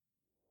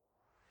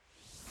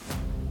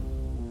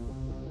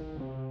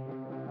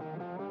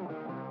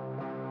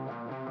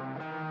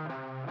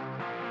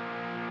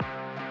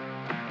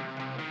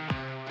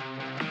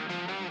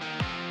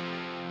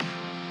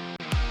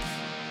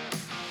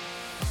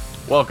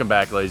Welcome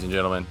back, ladies and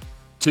gentlemen,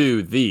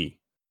 to the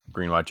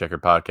Green White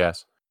Checkered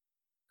Podcast.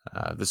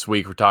 This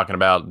week we're talking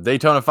about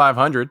Daytona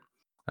 500,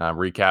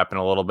 recapping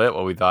a little bit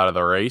what we thought of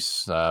the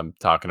race,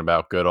 talking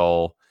about good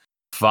old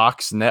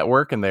Fox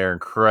Network and their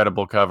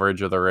incredible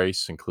coverage of the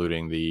race,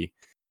 including the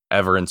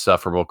ever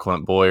insufferable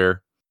Clint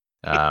Boyer,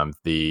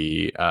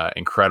 the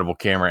incredible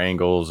camera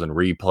angles and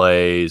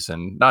replays,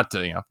 and not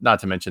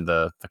to mention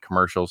the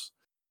commercials,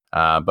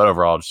 but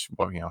overall just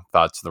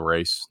thoughts of the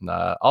race.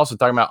 Also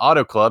talking about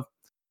Auto Club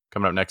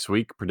coming up next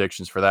week,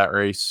 predictions for that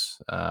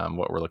race,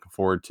 what we're looking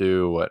forward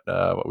to,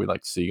 what we'd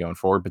like to see going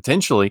forward.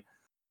 Potentially,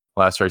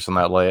 last race on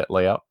that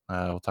layout.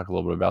 We'll talk a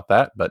little bit about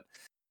that, but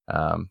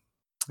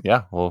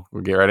we'll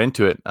get right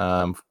into it.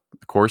 Of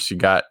course, you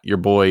got your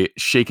boy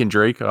Shakin'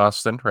 Drake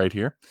Austin right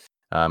here.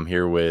 I'm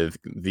here with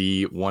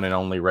the one and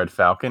only Red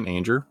Falcon,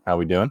 Andrew. How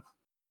we doing?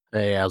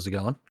 Hey, how's it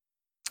going?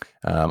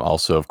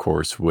 Also, of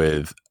course,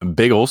 with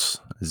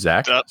Biggles,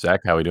 Zach. Zach,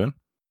 how we doing?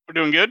 We're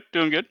doing good.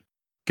 Doing good.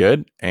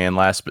 Good. And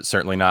last but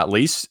certainly not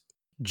least,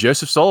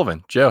 Joseph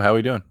Sullivan. Joe, how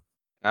we doing?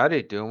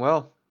 Howdy, doing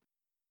well.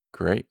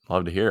 Great.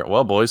 Love to hear it.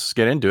 Well, boys, let's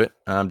get into it.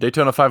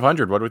 Daytona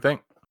 500, what do we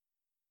think?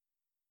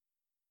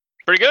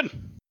 Pretty good.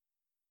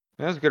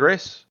 Yeah, it was a good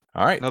race.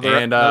 All right. Another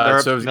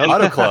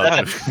Auto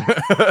Club.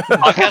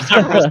 All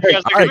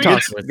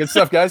right, good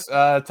stuff, guys.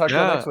 Talk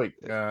about next week.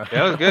 Yeah,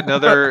 it was good.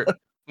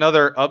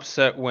 Another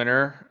upset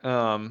winner.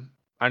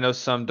 I know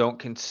some don't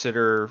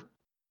consider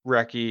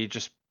Recchi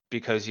just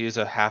because he is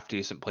a half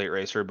decent plate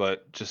racer,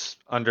 but just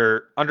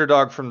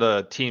underdog from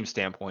the team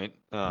standpoint.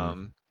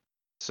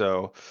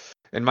 So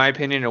in my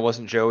opinion, it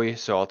wasn't Joey,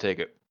 so I'll take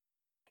it.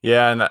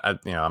 Yeah, and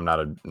I'm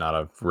not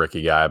a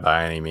Ricky guy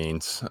by any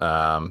means.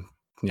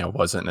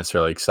 Wasn't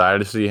necessarily excited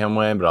to see him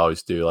win, but I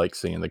always do like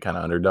seeing the kind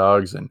of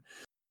underdogs, and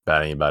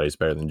about anybody's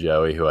better than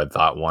Joey, who I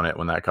thought won it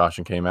when that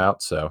caution came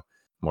out. So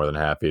more than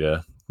happy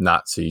to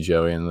not see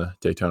Joey in the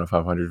Daytona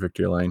 500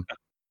 victory lane.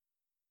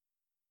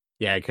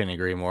 Yeah, I couldn't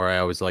agree more. I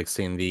always like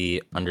seeing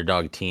the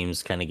underdog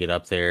teams kind of get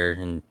up there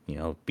and,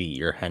 beat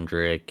your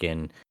Hendrick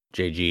and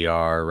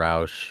JGR,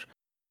 Roush,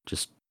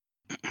 just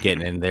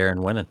getting in there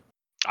and winning.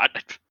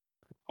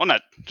 On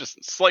that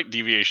just slight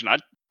deviation, I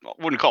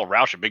wouldn't call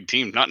Roush a big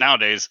team. Not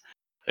nowadays.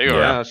 Yeah,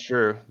 that's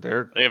true.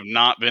 They have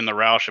not been the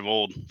Roush of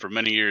old for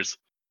many years.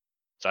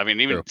 So, I mean,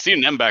 even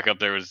seeing them back up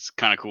there was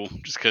kind of cool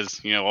just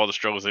because, all the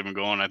struggles they've been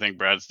going. I think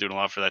Brad's doing a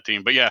lot for that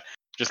team. But, yeah,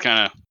 just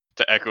kind of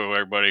to echo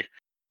everybody.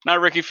 Not a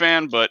Ricky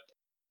fan, but,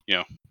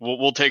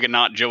 we'll take a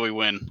not Joey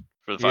win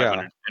for the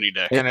 500 any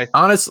day. And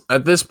honestly,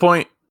 at this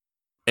point,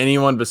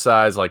 anyone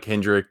besides like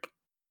Hendrick,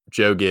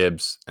 Joe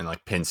Gibbs, and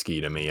like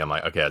Penske to me, I'm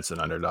like, okay, it's an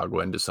underdog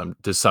win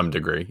to some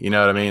degree. You know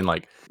what I mean?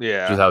 Like,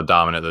 just how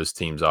dominant those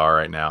teams are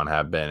right now and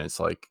have been. It's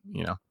like,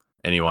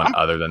 anyone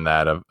other than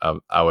that,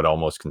 I would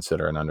almost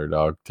consider an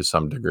underdog to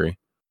some degree.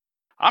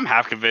 I'm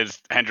half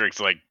convinced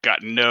Hendrick's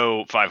got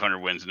no 500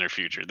 wins in their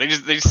future.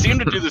 They seem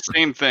to do the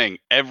same thing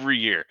every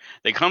year.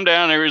 They come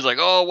down, and everybody's like,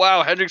 "Oh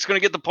wow, Hendrick's going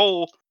to get the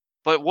pole,"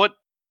 but what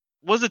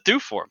does it do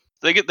for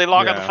them? They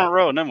lock out the front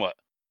row, and then what?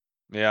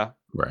 Yeah,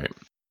 right.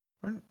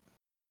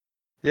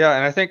 Yeah,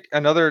 and I think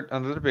another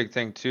big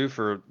thing too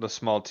for the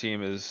small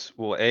team is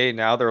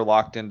now they're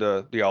locked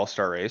into the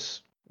All-Star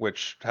race,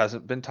 which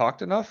hasn't been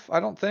talked enough,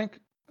 I don't think.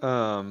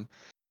 And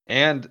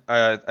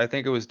I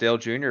think it was Dale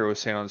Jr.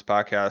 was saying on his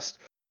podcast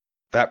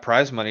that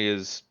prize money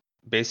is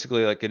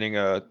basically like getting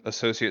a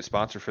associate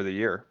sponsor for the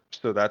year.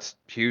 So that's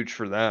huge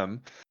for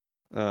them.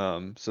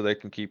 So they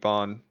can keep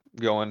on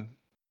going.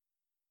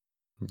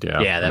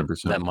 Yeah,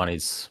 that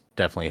money's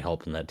definitely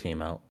helping that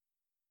team out.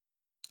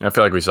 I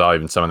feel like we saw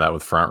even some of that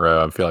with Front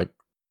Row. I feel like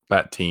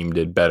that team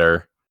did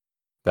better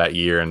that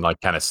year and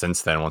kind of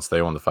since then once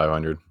they won the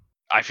 500.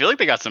 I feel like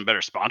they got some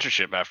better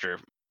sponsorship after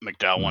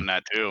McDowell won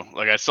that too.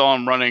 Like I saw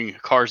him running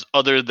cars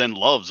other than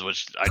Love's,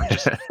 which I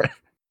just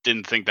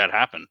didn't think that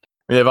happened.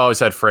 I mean, they've always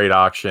had Freight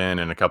Auction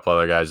and a couple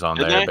other guys on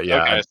there, but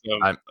yeah,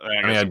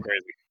 crazy.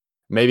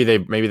 Maybe they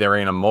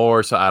ran them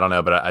more, so I don't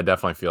know, but I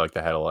definitely feel like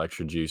they had a little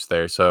extra juice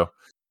there. So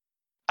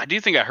I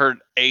do think I heard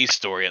a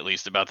story at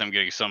least about them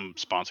getting some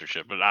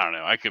sponsorship, but I don't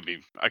know. I could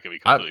be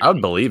completely. I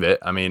would believe it.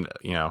 I mean,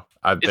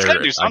 it's got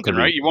to do something,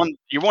 right?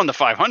 You won the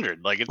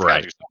 500, like it's got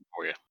to do something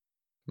for you.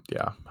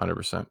 Yeah,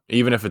 100%.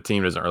 Even if a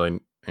team doesn't really,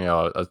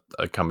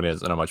 a company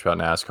doesn't know much about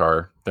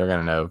NASCAR, they're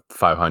gonna know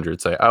 500.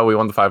 Say, oh, we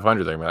won the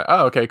 500. They're gonna be like,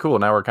 oh, okay, cool.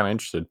 Now we're kind of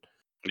interested.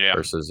 Yeah.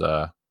 Versus,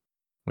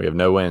 we have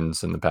no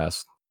wins in the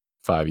past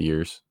 5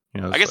 years.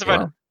 I guess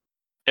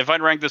if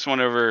I'd rank this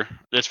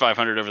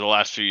 500 over the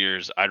last 2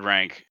 years, I'd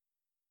rank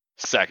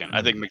second.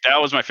 I think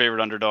McDowell was my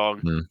favorite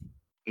underdog, and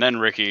then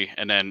Ricky,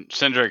 and then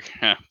Cindric.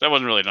 That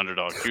wasn't really an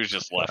underdog. He was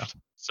just left.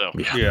 So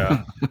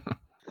yeah.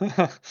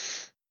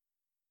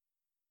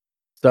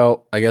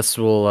 So I guess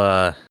we'll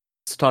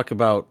let's talk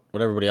about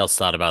what everybody else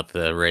thought about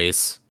the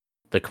race.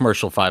 The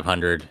commercial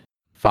 500.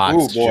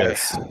 Fox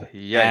just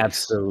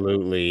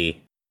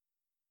absolutely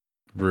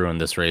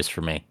ruined this race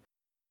for me.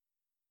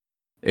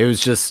 It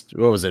was just,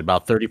 what was it,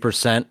 about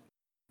 30%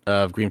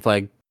 of green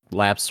flag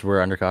laps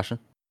were under caution?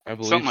 I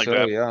believe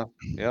so, yeah.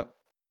 Yep.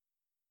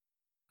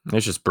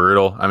 It's just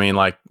brutal. I mean,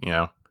 like,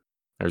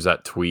 there's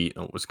that tweet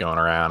that was going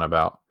around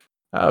about,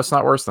 oh, it's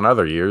not worse than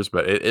other years,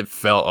 but it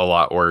felt a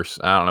lot worse.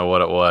 I don't know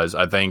what it was.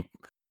 I think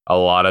a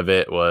lot of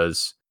it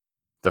was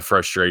the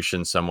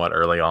frustration somewhat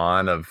early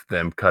on of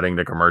them cutting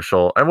to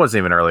commercial. It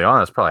wasn't even early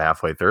on. It's probably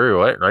halfway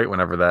through, right?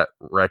 Whenever that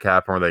wreck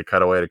happened, where they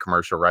cut away to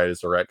commercial right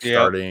as the wreck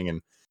starting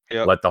and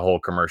let the whole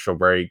commercial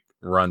break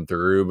run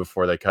through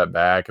before they cut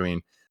back. I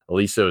mean, at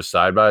least it was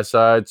side by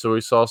side, so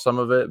we saw some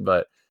of it,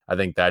 but I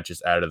think that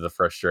just added the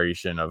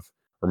frustration of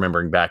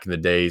remembering back in the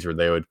days where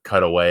they would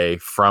cut away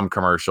from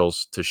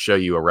commercials to show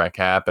you a wreck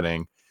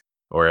happening.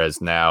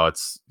 Whereas now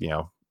it's, I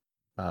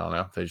don't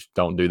know, they just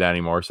don't do that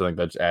anymore. So I think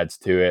that just adds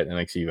to it and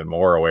makes you even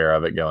more aware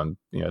of it going,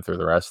 through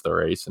the rest of the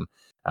race. And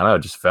I don't know,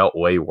 it just felt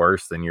way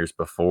worse than years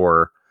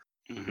before.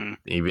 Mm-hmm.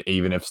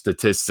 Even if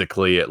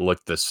statistically it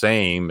looked the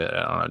same, I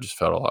don't know, it just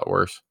felt a lot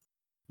worse.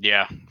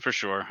 Yeah, for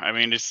sure. I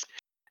mean, it's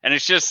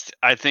just,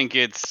 I think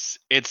it's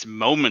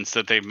moments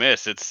that they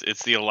miss.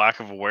 It's the lack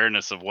of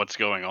awareness of what's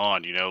going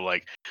on.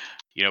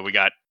 We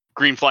got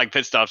green flag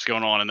pit stops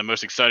going on, and the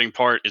most exciting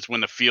part is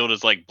when the field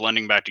is like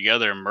blending back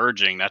together and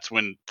merging. That's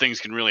when things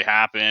can really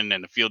happen,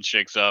 and the field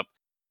shakes up.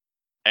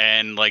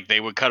 And like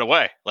they would cut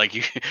away,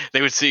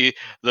 they would see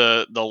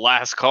the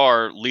last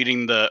car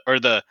leading the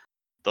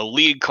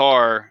lead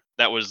car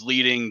that was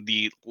leading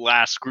the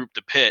last group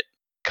to pit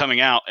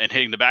coming out and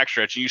hitting the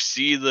backstretch. And you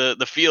see the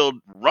field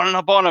running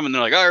up on them, and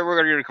they're like, "All right, we're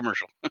gonna get a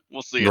commercial.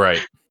 We'll see."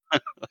 Right.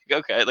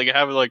 Okay, like it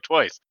happened like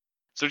twice.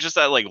 So just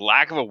that like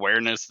lack of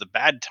awareness, the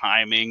bad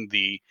timing,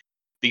 the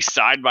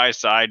side by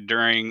side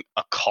during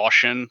a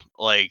caution,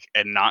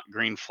 and not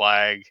green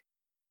flag.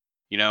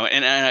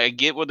 And I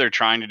get what they're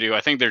trying to do. I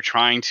think they're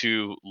trying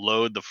to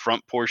load the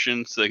front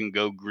portion so they can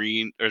go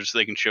green, or so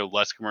they can show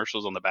less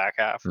commercials on the back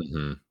half.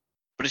 Mm-hmm.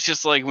 But it's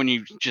just like when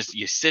you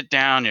sit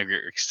down,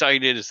 you're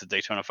excited. It's the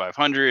Daytona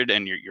 500,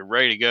 and you're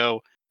ready to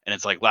go, and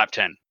it's like lap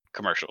 10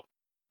 commercial,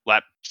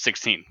 lap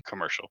 16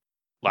 commercial,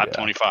 lap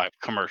 25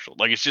 commercial.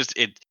 Like it's just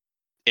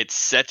it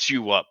sets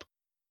you up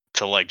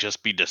to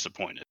just be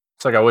disappointed.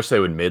 It's like I wish they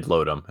would mid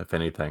load them, if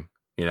anything.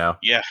 Yeah.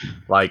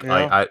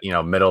 I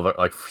middle of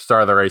the,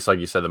 start of the race, like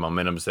you said, the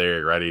momentum's there,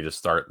 you're ready to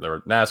start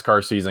the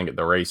NASCAR season, get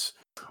the race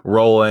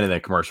rolling, and then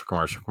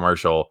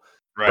commercial.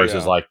 Right.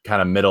 Versus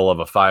kind of middle of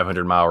a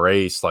 500-mile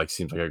race,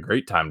 seems like a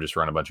great time to just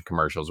run a bunch of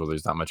commercials where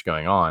there's not much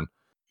going on.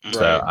 Right.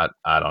 So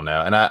I don't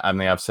know. And I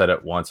mean, I've said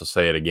it once, I'll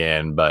say it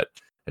again, but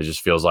it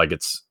just feels like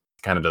it's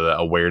kind of to the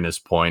awareness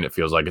point. It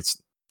feels like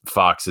it's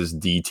Fox's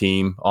D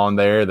team on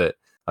there, that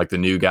like the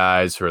new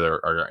guys who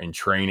are in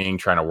training,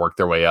 trying to work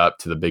their way up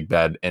to the big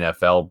bad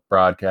NFL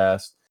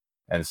broadcast.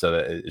 And so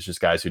it's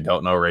just guys who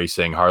don't know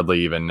racing,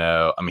 hardly even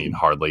know. I mean,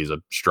 hardly is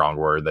a strong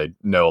word. They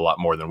know a lot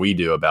more than we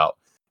do about,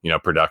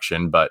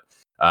 production, but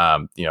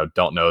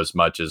don't know as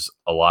much as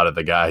a lot of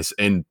the guys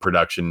in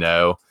production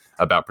know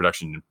about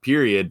production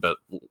period, but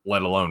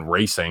let alone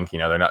racing. They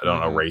don't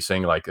know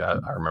racing. I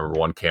remember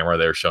one camera,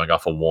 they were showing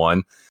off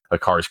a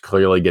car's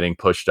clearly getting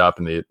pushed up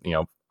and the,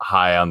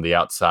 high on the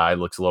outside,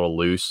 looks a little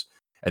loose.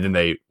 And then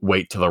they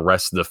wait till the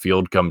rest of the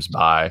field comes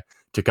by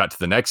to cut to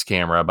the next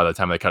camera. By the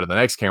time they cut to the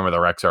next camera, the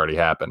wreck's already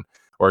happened.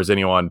 Whereas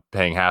anyone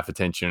paying half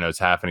attention knows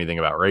half anything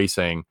about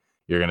racing,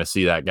 you're going to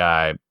see that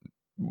guy,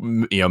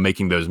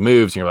 making those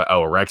moves. And you're like,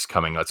 oh, a wreck's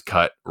coming. Let's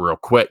cut real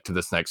quick to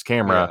this next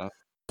camera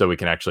so we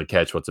can actually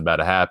catch what's about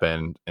to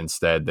happen.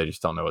 Instead, they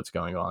just don't know what's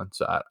going on.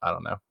 So I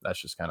don't know. That's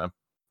just kind of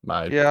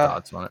my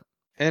thoughts on it.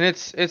 And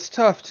it's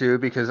tough too,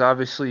 because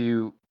obviously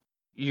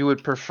you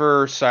would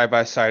prefer side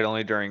by side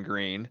only during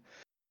green.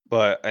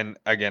 But, and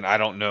again, I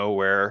don't know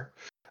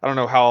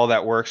how all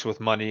that works with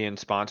money and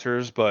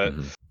sponsors, but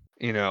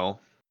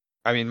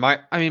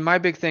my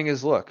big thing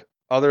is, look,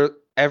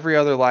 every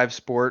other live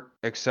sport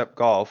except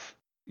golf,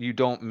 you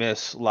don't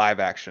miss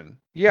live action.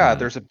 Yeah,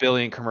 there's a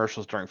billion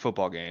commercials during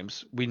football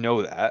games. We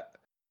know that,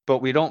 but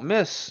we don't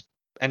miss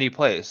any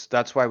plays.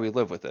 That's why we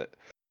live with it.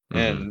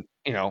 And,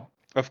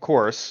 of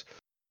course,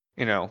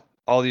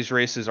 all these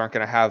races aren't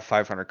going to have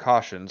 500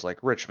 cautions like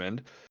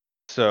Richmond.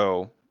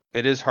 So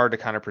it is hard to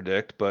kind of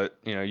predict, but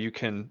you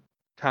can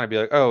kind of be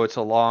like, oh,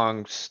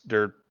 it's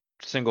they're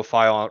single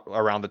file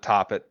around the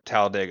top at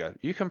Talladega.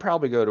 You can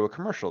probably go to a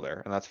commercial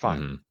there, and that's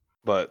fine.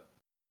 But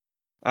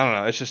I don't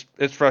know.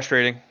 It's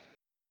frustrating.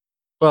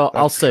 Well,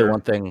 I'll say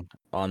one thing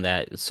on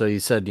that. So you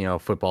said,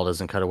 football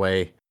doesn't cut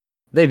away.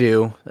 They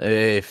do.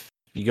 If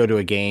you go to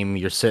a game,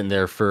 you're sitting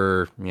there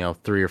for,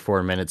 3 or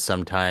 4 minutes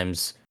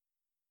sometimes,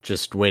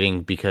 just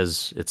waiting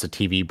because it's a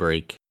TV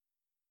break.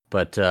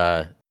 But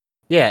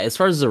as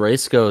far as the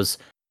race goes,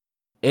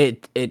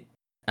 it I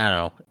don't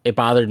know. It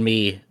bothered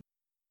me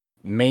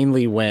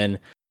mainly when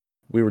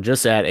we were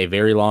just at a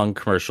very long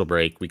commercial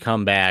break. We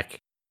come back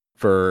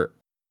for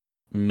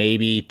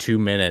maybe 2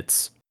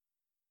 minutes,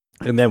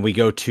 and then we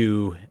go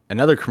to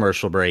another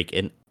commercial break.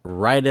 And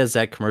right as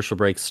that commercial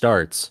break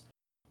starts,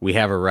 we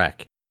have a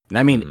wreck. And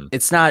I mean,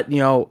 it's not,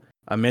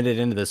 a minute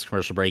into this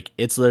commercial break.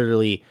 It's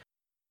literally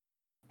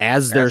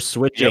as they're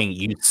switching,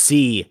 you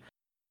see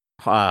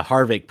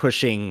Harvick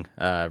pushing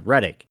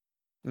Reddick.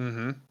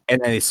 And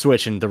then they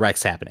switch and the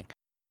wreck's happening.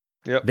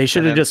 Yep. They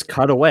should have just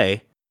cut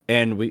away,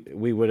 and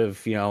we would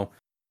have,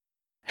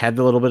 had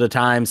the little bit of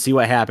time, see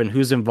what happened,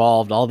 who's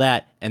involved, all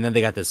that, and then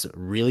they got this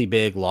really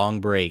big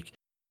long break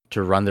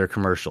to run their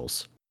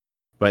commercials.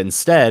 But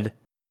instead,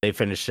 they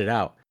finished it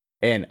out.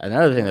 And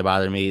another thing that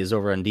bothered me is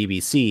over on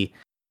DBC.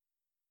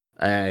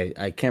 I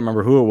can't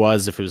remember who it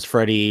was, if it was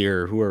Freddie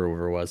or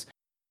whoever it was.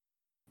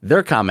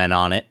 Their comment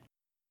on it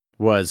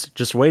was,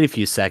 just wait a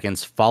few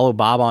seconds, follow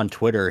Bob on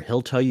Twitter,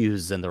 he'll tell you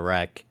who's in the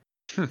wreck,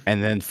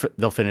 and then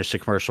they'll finish the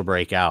commercial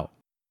break out.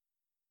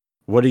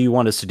 What do you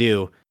want us to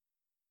do?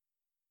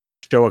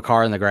 Show a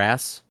car in the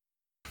grass?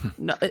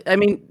 No,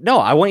 no,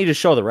 I want you to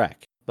show the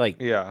wreck.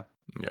 Yeah.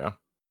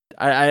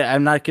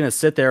 I'm not going to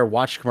sit there,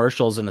 watch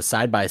commercials in a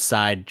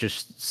side-by-side,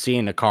 just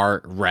seeing a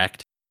car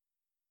wrecked.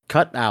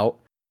 Cut out,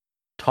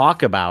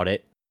 talk about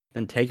it,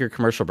 and take your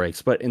commercial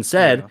breaks. But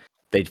instead,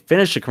 they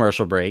finish a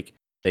commercial break,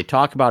 they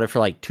talk about it for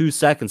like 2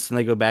 seconds, and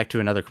they go back to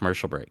another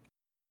commercial break.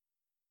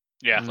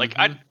 Yeah,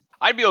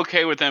 I'd be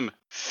okay with them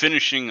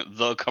finishing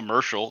the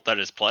commercial that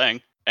is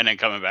playing and then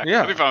coming back.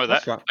 Yeah, I'd be fine with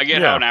that. fine. I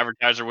get how an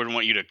advertiser wouldn't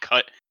want you to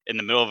cut in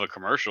the middle of a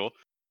commercial,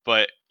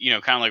 but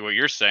kind of like what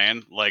you're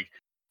saying, like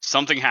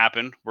something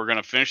happened, we're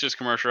gonna finish this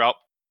commercial out.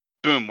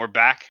 Boom, we're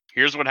back.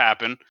 Here's what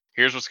happened.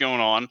 Here's what's going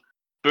on.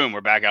 Boom,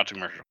 we're back out to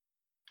commercial.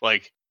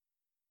 Like,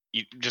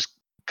 you just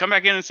come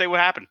back in and say what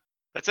happened.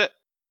 That's it.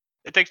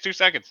 It takes 2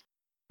 seconds.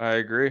 I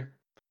agree.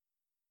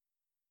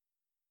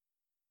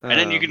 And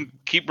then you can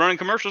keep running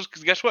commercials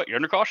because guess what? You're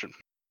under caution.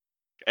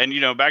 And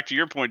back to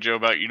your point, Joe,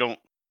 about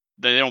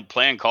they don't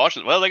plan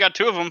caution. Well, they got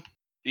 2 of them.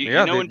 You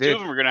know when 2 of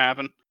them are gonna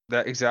happen.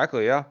 That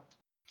exactly, yeah.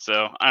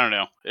 So I don't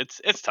know.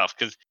 It's tough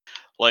because,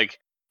 like,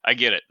 I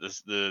get it.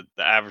 The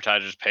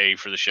advertisers pay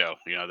for the show.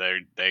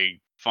 They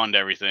fund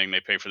everything. They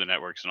pay for the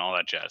networks and all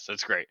that jazz.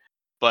 That's great.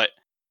 But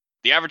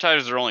the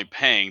advertisers are only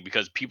paying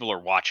because people are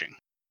watching.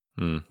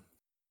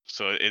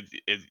 So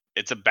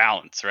it's a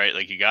balance, right?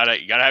 Like you gotta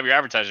have your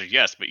advertisers,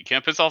 yes, but you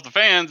can't piss off the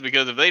fans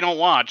because if they don't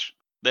watch,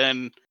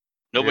 then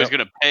nobody's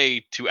gonna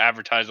pay to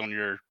advertise on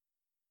your,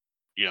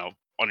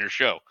 on your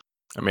show.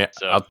 I mean,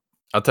 so,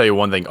 I'll tell you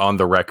one thing on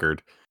the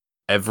record.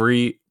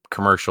 Every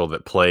commercial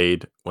that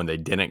played when they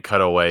didn't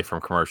cut away from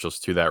commercials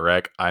to that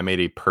wreck, I made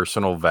a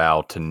personal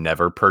vow to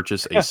never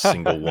purchase a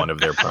single one of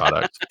their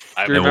products,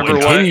 and will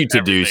continue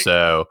to do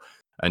so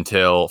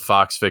until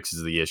Fox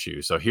fixes the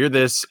issue. So hear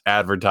this,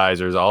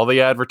 advertisers, all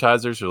the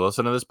advertisers who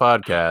listen to this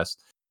podcast,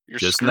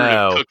 just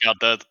know.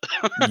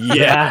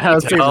 Yeah,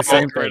 tell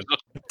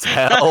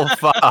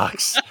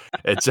Fox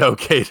it's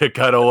okay to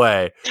cut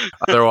away.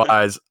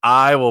 Otherwise,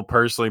 I will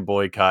personally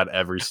boycott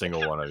every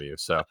single one of you.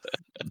 So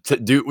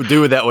do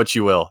with that what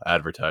you will,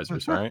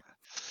 advertisers, right?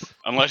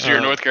 Unless you're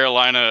a North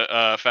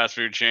Carolina fast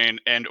food chain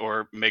and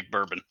or make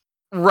bourbon.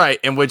 Right,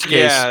 in which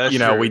case,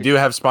 we do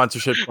have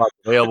sponsorship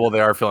available. They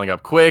are filling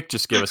up quick.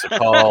 Just give us a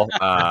call.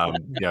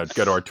 Go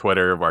to our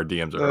Twitter. Our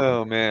DMs are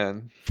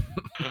open.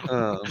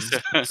 Oh,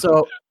 man.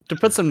 So, to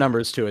put some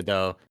numbers to it,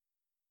 though,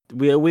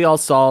 we all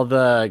saw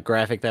the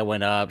graphic that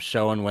went up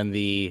showing when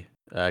the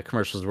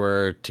commercials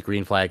were to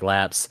green flag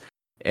laps.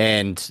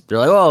 And they're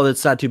like, oh,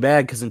 that's not too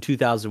bad because in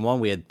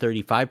 2001, we had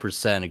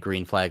 35% of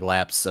green flag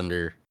laps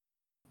under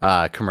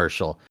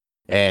commercial.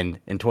 And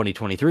in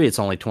 2023, it's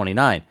only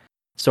 29.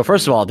 So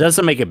first of all, it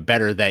doesn't make it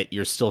better that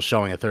you're still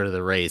showing a third of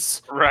the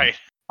race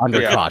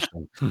under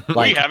caution.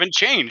 We haven't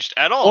changed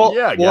at all.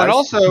 Well, and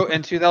also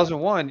in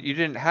 2001, you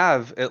didn't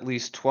have at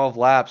least 12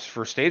 laps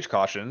for stage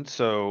caution.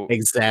 So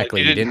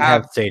exactly, you didn't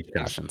have stage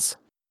cautions.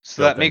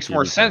 So that makes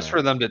more sense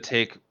for them to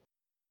take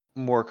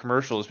more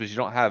commercials because you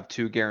don't have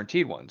 2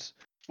 guaranteed ones.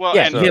 Well,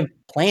 and you have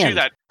planned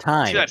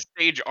time. To that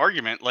stage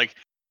argument, like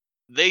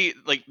the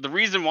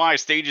reason why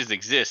stages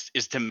exist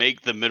is to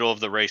make the middle of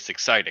the race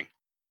exciting.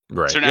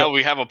 Right. So now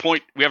we have a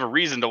point. We have a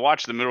reason to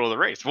watch the middle of the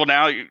race. Well,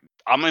 now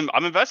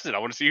I'm invested. I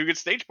want to see who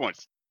gets stage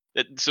points.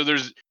 So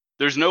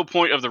there's no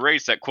point of the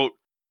race that quote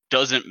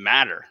doesn't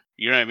matter.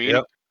 You know what I mean?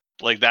 Yep.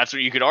 Like that's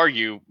what you could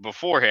argue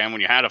beforehand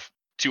when you had a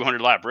 200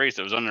 lap race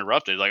that was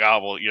uninterrupted. Like, oh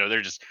well,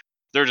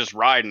 they're just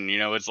riding.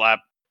 It's lap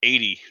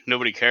 80.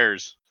 Nobody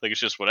cares. Like it's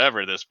just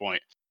whatever at this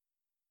point.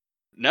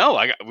 No,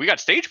 we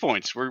got stage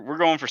points. We're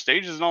going for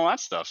stages and all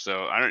that stuff.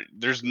 So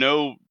there's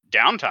no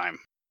downtime.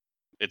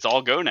 It's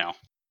all go now.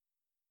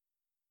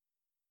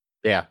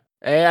 Yeah.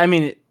 I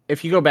mean,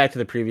 if you go back to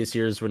the previous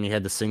years when you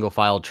had the single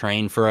file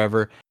train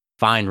forever,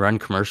 fine, run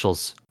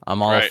commercials.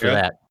 I'm all for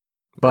that.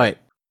 But,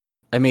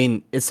 I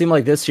mean, it seemed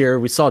like this year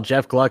we saw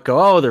Jeff Gluck go,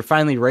 oh, they're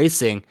finally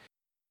racing.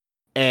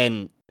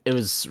 And it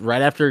was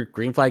right after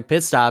green flag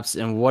pit stops.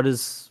 And what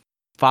does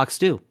Fox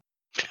do?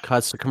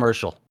 Cuts the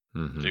commercial.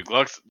 Mm-hmm. Dude,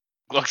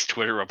 Gluck's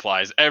Twitter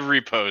replies,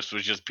 every post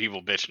was just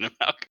people bitching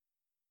about.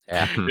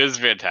 Yeah. It was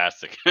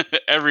fantastic.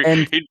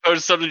 He'd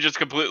post something just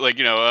completely like,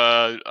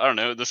 I don't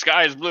know, the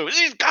sky is blue.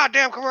 These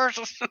goddamn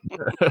commercials.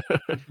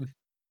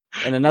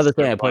 And another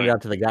thing I pointed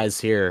out to the guys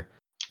here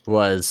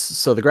was,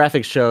 so the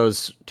graphic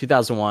shows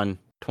 2001,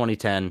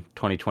 2010,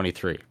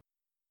 2023.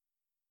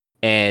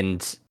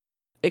 And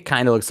it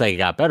kind of looks like it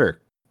got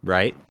better,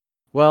 right?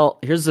 Well,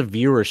 here's the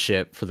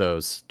viewership for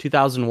those.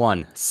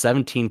 2001,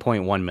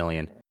 17.1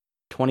 million.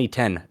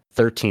 2010,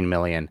 13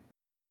 million.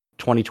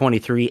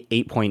 2023,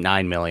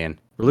 8.9 million.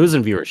 We're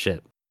losing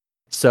viewership.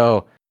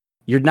 So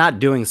you're not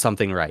doing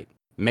something right.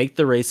 Make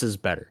the races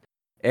better.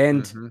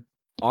 And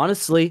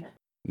honestly,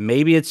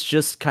 maybe it's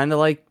just kind of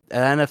like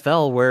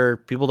NFL where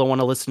people don't want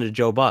to listen to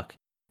Joe Buck.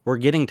 We're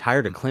getting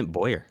tired of Clint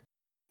Boyer.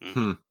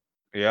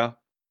 Yeah.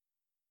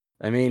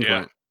 I mean,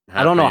 Clint,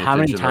 I don't know how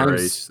many times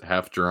race,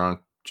 half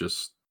drunk,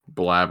 just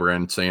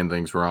blabbering, saying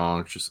things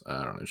wrong. Just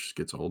I don't know, it just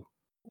gets old.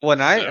 Well,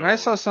 and I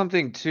saw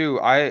something too.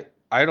 I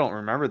don't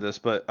remember this,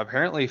 but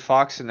apparently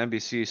Fox and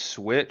NBC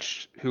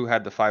switched who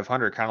had the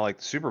 500, kind of like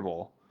the Super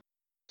Bowl.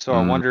 So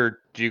I wonder,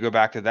 do you go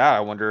back to that? I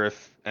wonder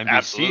if NBC.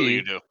 Absolutely,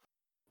 you do.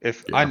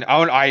 If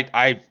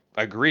I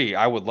agree,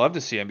 I would love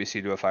to see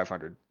NBC do a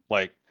 500.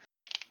 Like,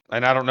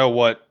 and I don't know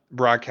what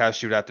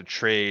broadcast you'd have to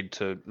trade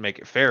to make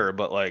it fair,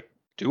 but like,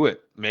 do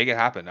it, make it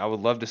happen. I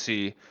would love to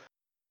see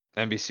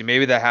NBC.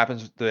 Maybe that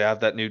happens. They have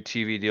that new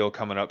TV deal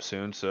coming up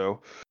soon, so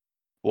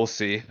we'll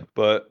see.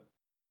 But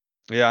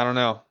yeah, I don't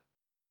know.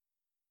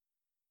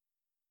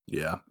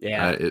 Yeah.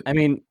 I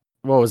mean,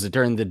 what was it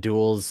during the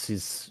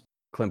duels?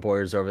 Clint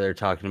Boyer's over there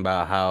talking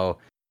about how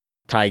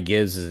Ty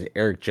Gibbs is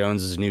Eric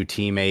Jones's new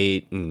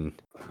teammate, and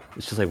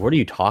it's just like, what are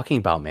you talking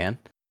about, man?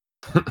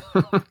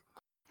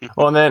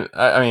 Well, and then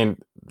I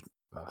mean,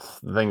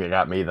 the thing that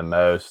got me the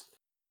most,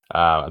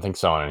 I think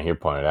someone in here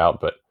pointed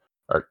out,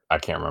 or I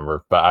can't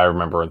remember, but I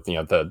remember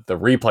the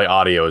replay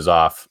audio is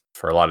off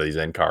for a lot of these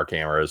in-car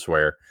cameras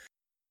where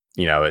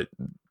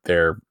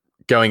they're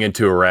going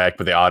into a wreck,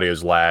 but the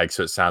audio's lag,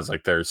 so it sounds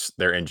like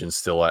their engine's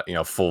still at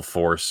full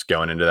force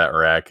going into that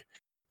wreck.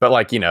 But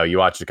like you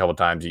watch it a couple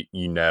times,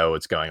 you know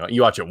what's going on.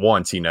 You watch it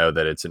once, you know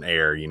that it's an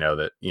error. You know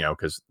that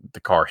because the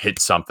car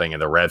hits something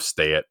and the revs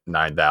stay at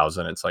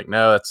 9,000. It's like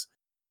no, that's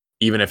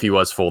even if he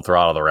was full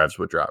throttle, the revs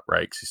would drop,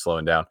 right? Because he's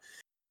slowing down.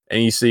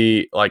 And you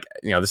see, like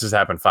this has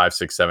happened 5,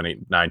 6, 7,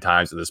 8, 9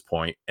 times at this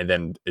point, and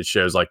then it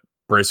shows like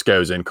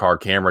Briscoe's in-car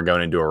camera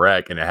going into a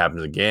wreck, and it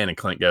happens again, and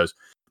Clint goes,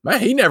 "Man,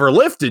 he never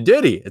lifted,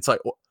 did he?" It's like,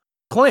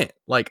 Clint,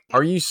 like,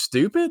 are you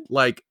stupid?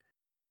 Like,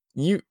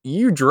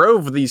 you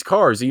drove these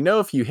cars.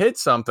 If you hit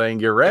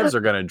something, your revs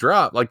are going to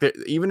drop. Like,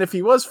 even if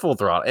he was full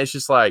throttle, it's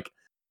just like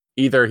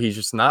either he's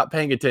just not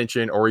paying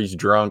attention, or he's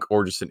drunk,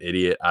 or just an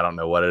idiot. I don't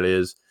know what it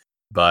is,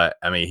 but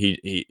I mean,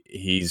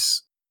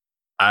 he's.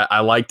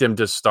 I liked him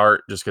to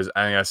start just because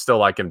I still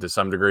like him to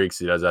some degree because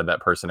he does have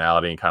that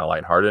personality and kind of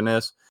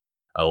lightheartedness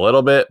a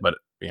little bit, but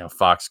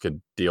Fox could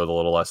deal with a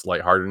little less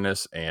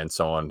lightheartedness and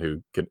someone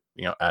who could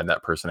add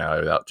that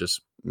personality without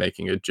just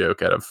making a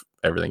joke out of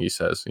everything he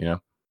says.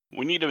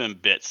 We need him in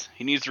bits.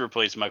 He needs to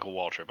replace Michael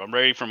Waltrip. I'm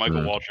ready for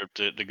Michael Waltrip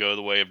to go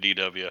the way of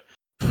DW.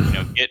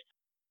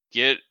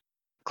 Get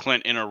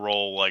Clint in a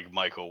role like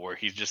Michael, where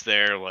he's just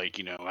there, like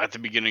at the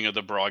beginning of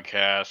the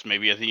broadcast,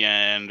 maybe at the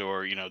end,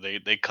 or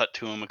they cut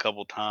to him a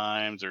couple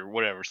times or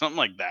whatever, something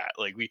like that.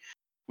 Like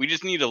we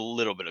just need a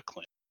little bit of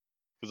Clint.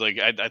 Because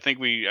like I think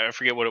I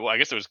forget what it was. I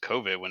guess it was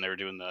COVID when they were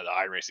doing the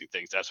iRacing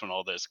things. That's when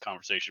all this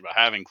conversation about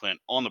having Clint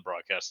on the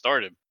broadcast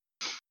started.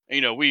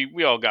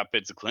 We all got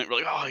bits of Clint. We're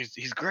like, oh,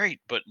 he's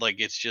great, but like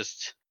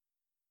it's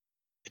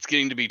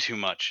getting to be too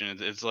much, and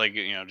it's like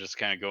just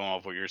kind of going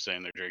off what you're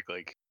saying there, Drake.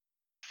 Like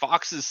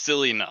Fox is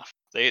silly enough.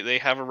 They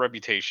have a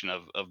reputation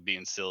of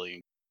being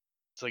silly.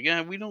 It's like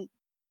we don't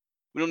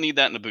need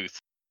that in the booth.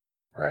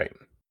 Right.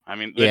 I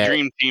mean, the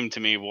dream team to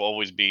me will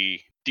always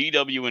be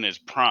DW in his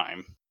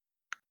prime,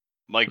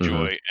 Mike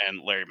Joy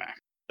and Larry Mack.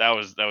 That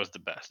was the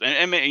best.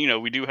 And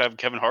we do have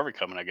Kevin Harvick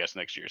coming, I guess,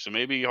 next year. So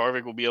maybe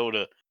Harvick will be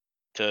able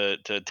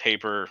to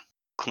taper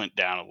Clint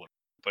down a little.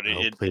 But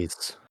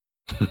please.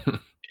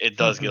 It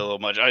does get a little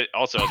much. I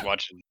was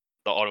watching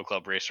the Auto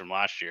Club race from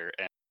last year,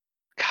 and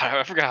God,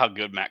 I forgot how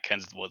good Matt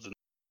Kenseth was,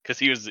 because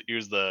he was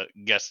the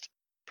guest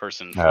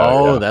person.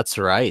 That's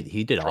right.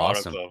 He did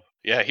awesome.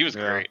 Yeah, he was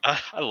great.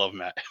 I love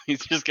Matt.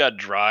 He's just got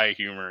dry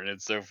humor, and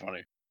it's so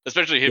funny.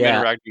 Especially him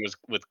interacting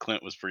with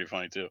Clint was pretty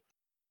funny too.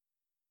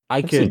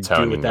 I could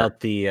do without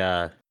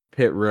the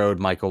pit road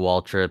Michael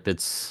Waltrip.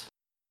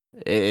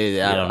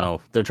 I don't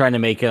know. They're trying to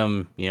make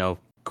him,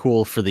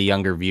 cool for the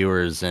younger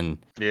viewers, and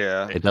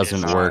it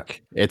doesn't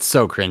work. It's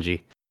so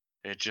cringy.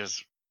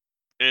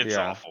 It's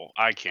awful.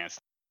 I can't.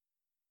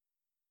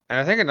 And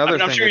I think another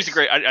thing. I'm sure he's a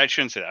great. I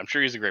shouldn't say that. I'm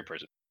sure he's a great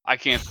person. I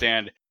can't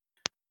stand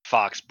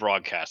Fox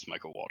broadcast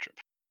Michael Waltrip.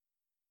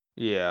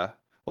 Yeah.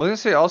 Well, I was gonna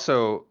say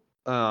also,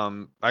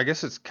 I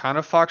guess it's kind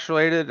of Fox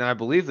related, and I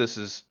believe this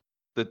is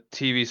the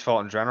TV's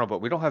fault in general,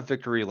 but we don't have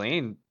Victory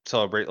Lane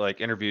celebrate like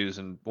interviews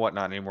and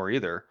whatnot anymore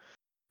either.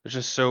 It's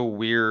just so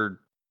weird.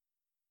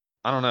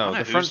 I don't know.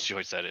 I don't know whose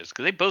choice that is,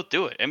 because they both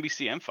do it,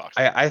 NBC and Fox.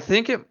 I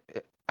think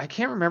I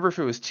can't remember if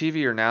it was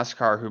TV or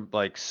NASCAR who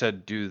like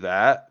said do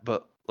that,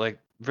 but like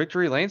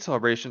Victory Lane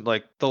celebration,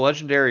 like the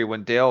legendary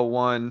when Dale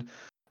won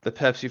the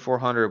Pepsi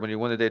 400, when he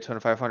won the Daytona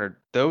 500,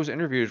 those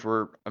interviews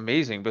were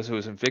amazing because it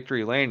was in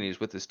Victory Lane and he's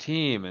with his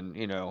team, and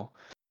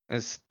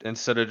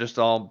instead of just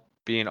all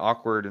being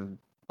awkward and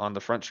on the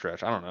front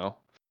stretch. I don't know.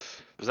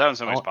 Was that on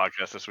somebody's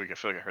podcast this week? I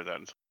feel like I heard that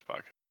in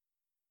somebody's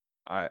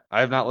podcast. I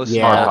have not listened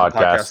to the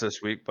podcast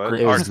this week, but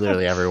it was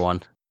literally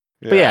everyone.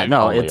 But yeah,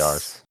 no, only it's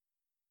ours.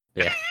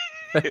 Yeah.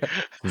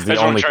 It's the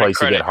only place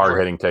to get hard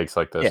hitting takes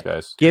like this,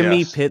 guys. Give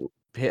me pit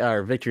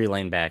or victory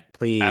lane back,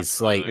 please.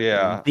 Absolutely.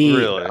 Like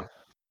really.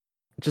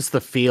 Just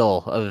the feel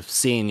of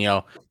seeing,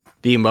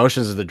 the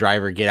emotions of the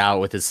driver get out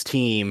with his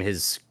team,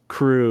 his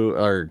crew,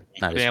 or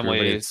not his crew,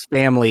 but his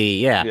family.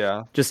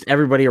 Yeah. Just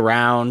everybody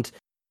around.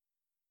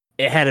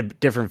 It had a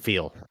different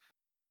feel.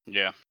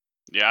 Yeah.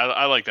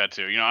 I like that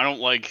too. I don't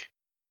like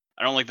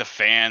the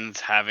fans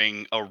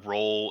having a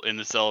role in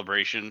the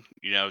celebration.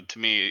 To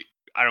me,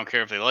 I don't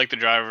care if they like the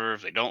driver,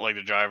 if they don't like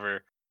the driver,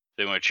 if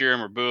they want to cheer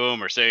him or boo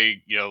him or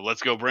say,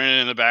 let's go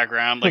Brandon in the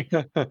background. Like,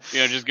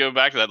 just go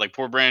back to that. Like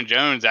poor Brandon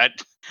Jones, that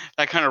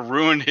kind of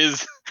ruined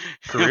his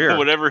career.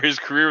 Whatever his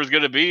career was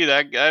going to be.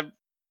 That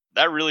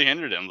really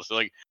hindered him. So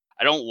like,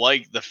 I don't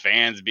like the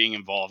fans being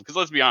involved because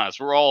let's be honest,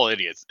 we're all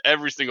idiots.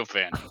 Every single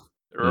fan,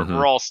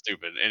 we're all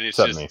stupid, and it's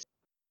Except just me.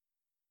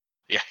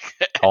 Yeah,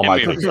 all my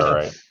picks are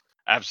right.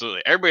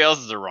 Absolutely. Everybody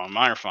else's are wrong.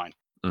 Mine are fine.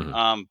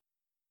 Mm-hmm.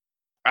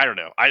 I don't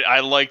know. I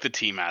like the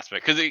team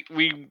aspect because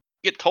we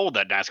get told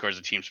that NASCAR is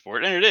a team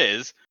sport, and it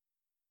is.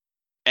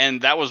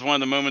 And that was one of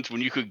the moments when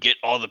you could get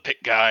all the pit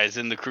guys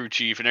and the crew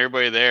chief and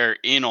everybody there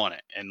in on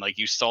it, and like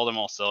you saw them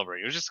all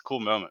celebrate. It was just a cool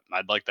moment.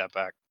 I'd like that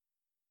back.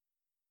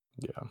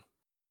 Yeah,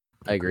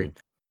 I agree.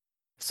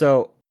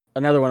 So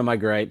another one of my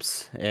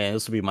gripes, and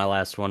this will be my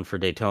last one for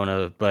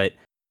Daytona, but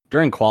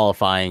during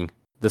qualifying,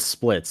 the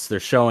splits, they're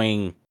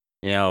showing,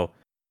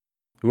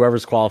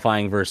 whoever's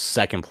qualifying versus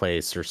second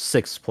place or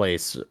sixth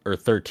place or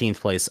 13th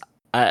place.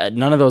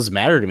 None of those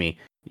matter to me.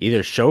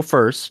 Either show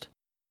first,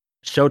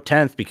 show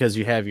 10th because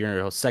you have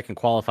your second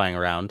qualifying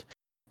round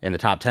and the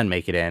top 10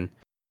 make it in,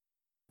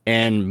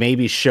 and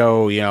maybe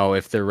show,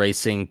 if they're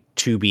racing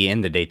to be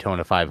in the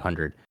Daytona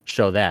 500,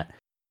 show that.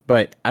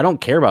 But I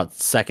don't care about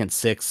second,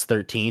 sixth,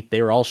 13th.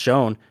 They were all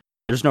shown.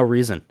 There's no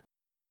reason.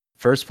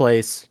 First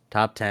place,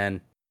 top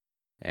 10,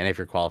 and if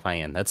you're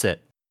qualifying in, that's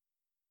it.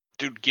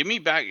 Dude, give me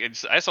back.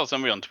 I saw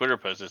somebody on Twitter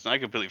post this, and I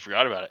completely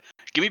forgot about it.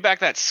 Give me back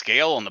that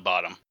scale on the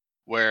bottom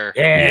where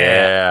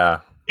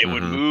it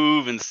would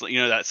move, and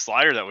that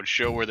slider that would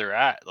show where they're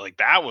at. Like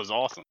that was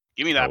awesome.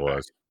 Give me that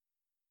back.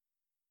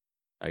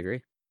 I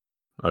agree.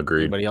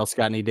 Agreed. Anybody else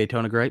got any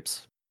Daytona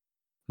gripes?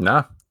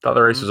 Nah, thought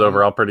the race was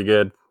overall pretty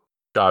good.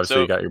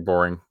 Obviously, you got your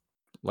boring,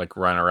 like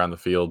run around the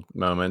field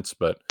moments,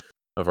 but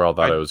overall,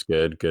 thought it was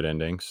good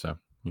ending. So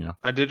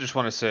I did just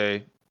want to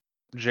say,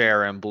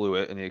 JRM blew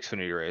it in the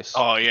Xfinity race.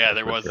 Oh yeah,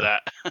 there was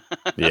that.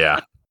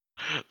 Yeah.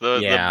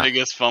 The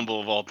biggest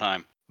fumble of all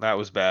time. That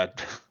was bad.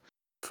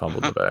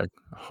 Fumbled the bag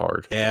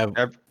hard. Yeah,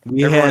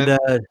 we had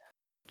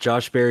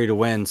Josh Berry to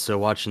win, so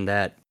watching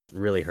that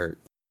really hurt.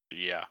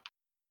 Yeah.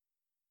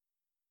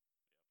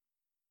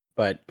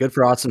 But good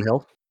for Austin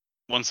Hill.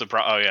 One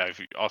surprise. Oh yeah,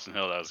 Austin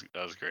Hill. That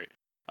was great.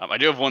 I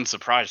do have one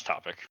surprise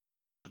topic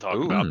to talk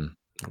about.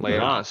 Lay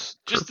it on us.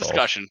 Just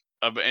discussion.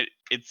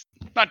 It's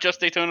not just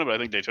Daytona, but I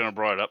think Daytona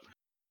brought it up.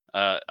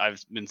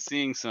 I've been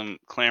seeing some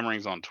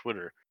clamorings on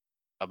Twitter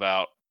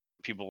about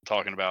people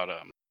talking about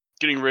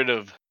getting rid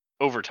of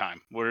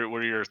overtime. What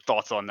are your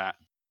thoughts on that?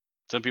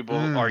 Some people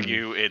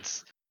argue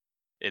it's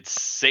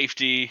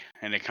safety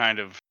and it kind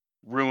of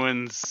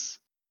ruins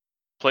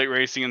plate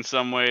racing in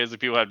some ways.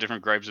 People have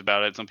different gripes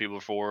about it. Some people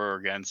are for or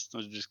against. I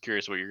was just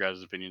curious what your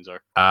guys' opinions are.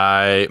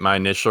 My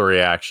initial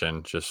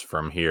reaction just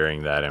from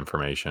hearing that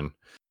information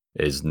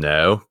is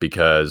no,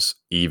 because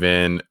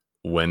even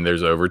when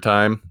there's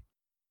overtime,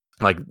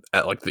 like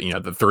at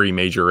the three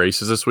major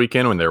races this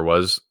weekend when there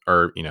was,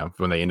 or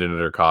when they ended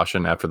under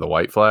caution after the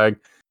white flag,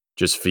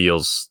 just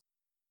feels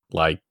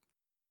like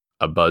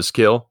a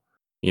buzzkill,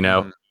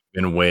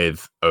 and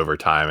with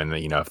overtime, and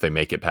if they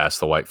make it past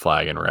the white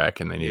flag and wreck,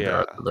 and they need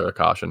their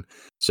caution,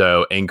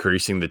 so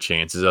increasing the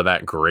chances of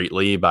that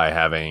greatly by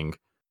having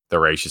the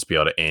race just be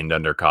able to end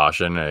under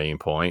caution at any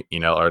point,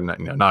 or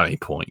not any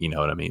point, you know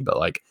what I mean, but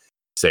like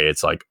say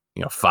it's like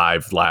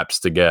 5 laps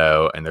to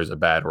go and there's a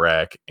bad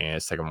wreck and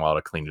it's taking a while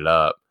to clean it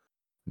up,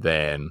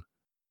 then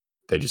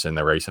they just end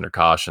the race under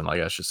caution. Like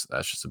that's just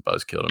a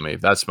buzzkill to me.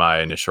 That's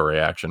my initial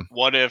reaction.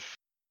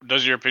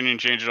 Does your opinion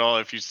change at all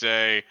if you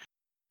say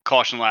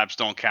caution laps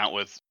don't count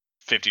with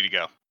 50 to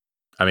go?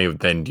 I mean,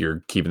 then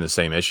you're keeping the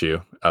same issue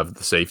of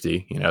the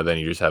safety. Then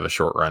you just have a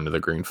short run to the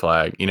green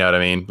flag. You know what I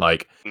mean?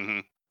 Like,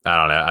 I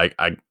don't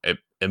know.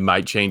 It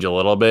might change a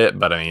little bit,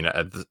 but I mean,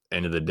 at the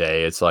end of the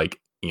day, it's like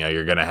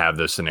you're gonna have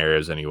those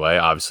scenarios anyway.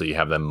 Obviously, you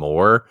have them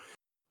more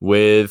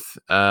with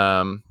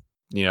the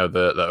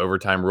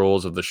overtime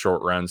rules of the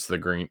short runs to the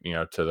green,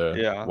 to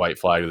the white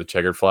flag, to the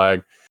checkered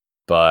flag.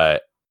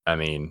 But I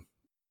mean,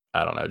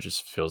 I don't know. It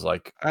just feels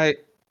like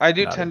I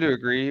do tend to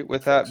agree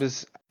with that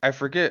because I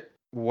forget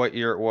what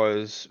year it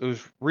was. It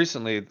was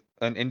recently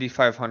an Indy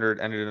 500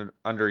 ended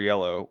under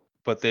yellow,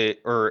 but they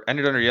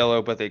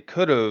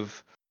could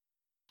have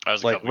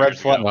like red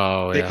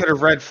flag. They could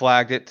have red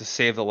flagged it to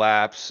save the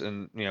laps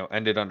and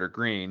ended under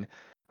green.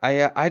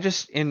 I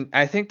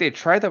think they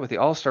tried that with the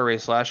All-Star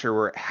race last year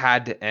where it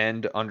had to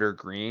end under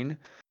green.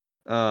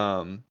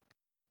 But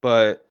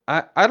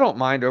I don't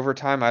mind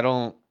overtime. I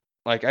don't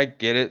like I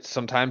get it.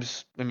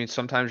 Sometimes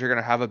you're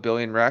gonna have a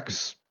billion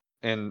wrecks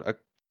in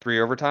 3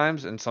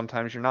 overtimes, and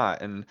sometimes you're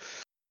not. And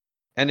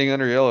ending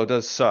under yellow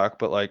does suck,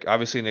 but like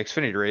obviously in the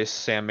Xfinity race,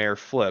 Sam Mayer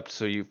flipped,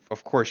 so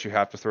of course you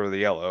have to throw the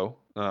yellow.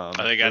 I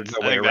think There's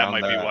no I way think that around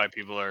might be that. why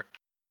people are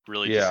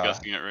really Yeah.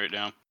 discussing it right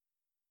now.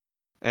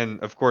 And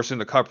of course in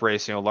the Cup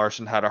race,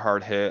 Larson had a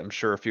hard hit. I'm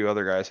sure a few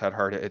other guys had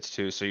hard hits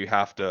too, so you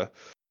have to,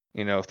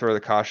 throw the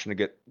caution to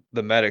get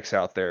the medics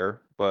out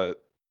there.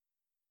 But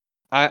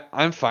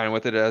I'm fine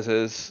with it as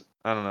is.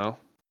 I don't know.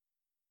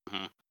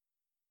 Mhm.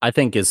 I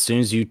think as soon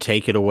as you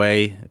take it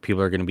away,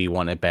 people are going to be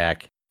wanting it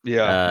back.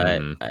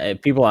 Yeah.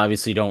 People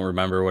obviously don't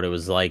remember what it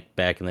was like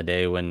back in the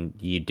day when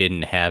you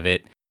didn't have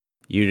it.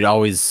 You'd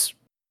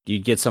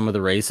get some of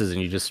the races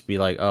and you just be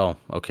like, oh,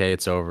 okay,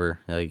 it's over.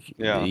 Like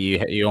Yeah.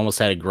 you almost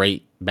had a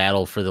great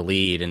battle for the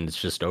lead and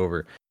it's just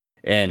over.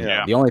 And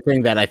Yeah. the only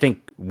thing that I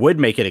think would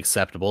make it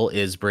acceptable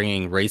is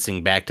bringing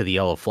racing back to the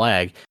yellow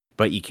flag,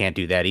 but you can't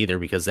do that either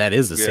because that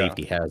is a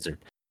safety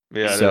hazard.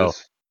 Yeah, so it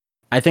is.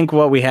 I think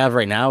what we have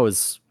right now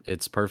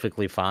it's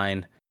perfectly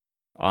fine.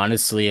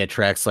 Honestly, at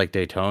tracks like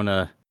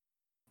Daytona,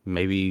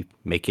 maybe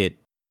make it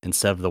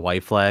instead of the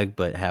white flag,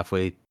 but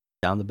halfway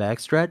down the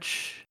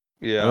backstretch.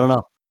 Yeah. I don't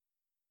know.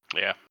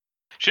 Yeah.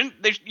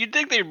 Shouldn't they? You'd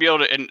think they'd be able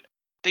to, and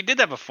they did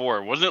that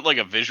before. Wasn't it like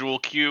a visual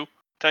cue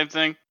type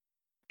thing?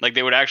 Like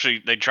they'd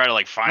try to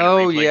like find a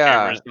replay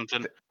camera or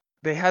something.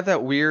 They had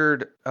that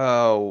weird.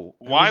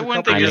 Why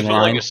wouldn't they just put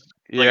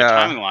like a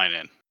timing line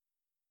in?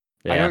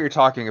 Yeah. I know what you're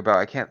talking about.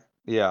 I can't.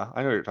 Yeah,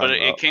 I know what you're talking But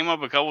about. it came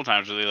up a couple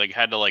times where they like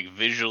had to like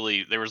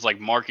visually. There was like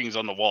markings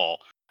on the wall,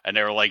 and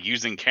they were like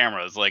using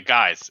cameras. Like,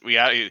 guys, we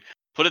got to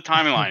put a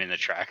timing line in the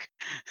track.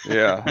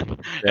 Yeah. And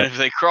if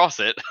they cross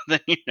it,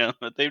 then you know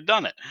that they've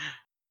done it.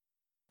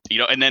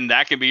 And then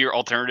that could be your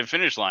alternative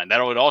finish line.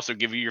 That would also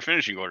give you your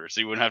finishing order,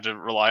 so you wouldn't have to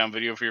rely on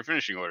video for your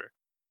finishing order.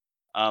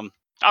 I'm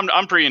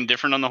pretty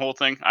indifferent on the whole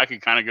thing. I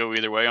could kind of go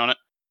either way on it.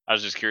 I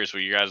was just curious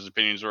what you guys'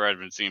 opinions were. I've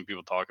been seeing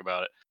people talk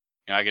about it.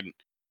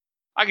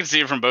 I can see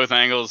it from both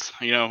angles.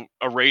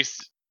 A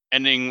race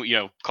ending,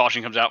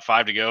 caution comes out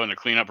 5 to go, and they're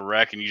cleaning up a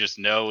wreck, and you just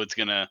know it's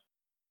gonna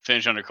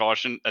finish under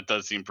caution. That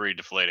does seem pretty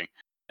deflating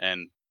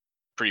and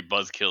pretty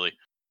buzzkilly.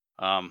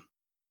 And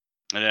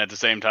then at the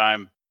same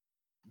time,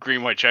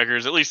 green white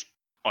checkers, at least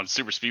on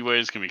super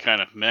speedways, can be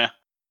kind of meh.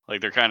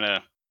 Like they're kind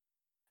of.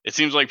 It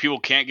seems like people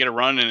can't get a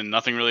run and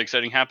nothing really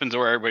exciting happens,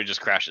 or everybody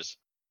just crashes.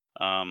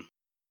 So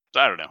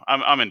I don't know.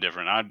 I'm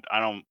indifferent. I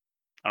don't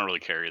really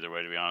care either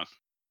way, to be honest.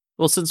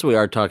 Well, since we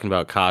are talking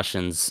about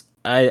cautions,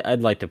 I'd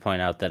like to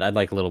point out that I'd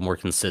like a little more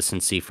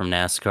consistency from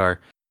NASCAR.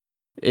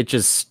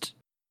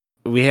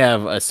 We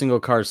have a single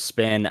car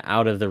spin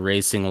out of the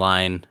racing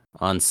line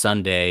on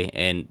Sunday,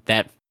 and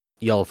that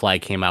yellow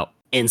flag came out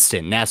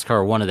instant.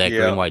 NASCAR wanted that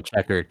green white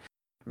checkered.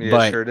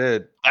 Yeah, sure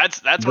did.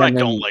 That's what I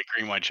don't like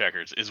green white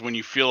checkers is when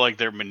you feel like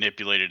they're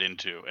manipulated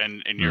into,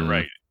 and you're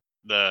right.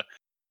 The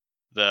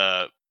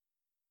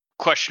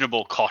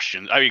questionable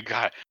caution. I mean,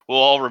 God, we'll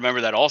all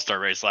remember that All-Star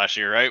race last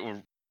year, right?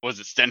 Was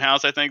it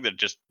Stenhouse? I think that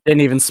just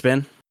didn't even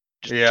spin.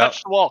 Just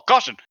touched the wall.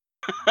 Caution.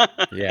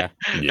 Yeah.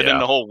 And then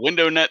the whole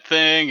window net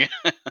thing.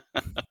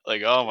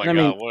 Like, oh my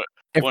God.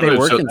 If they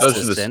were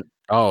consistent.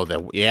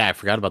 I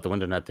forgot about the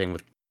window net thing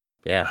with.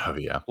 Yeah. Oh,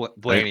 yeah.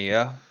 Blaney,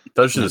 yeah.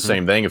 Those are the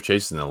same thing. If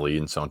chasing the lead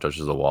and someone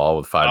touches the wall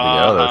with 5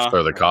 to go, they'll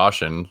throw the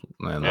caution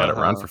and let it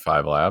run for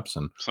 5 laps.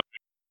 And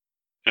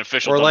an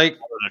official the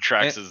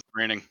tracks is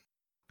raining.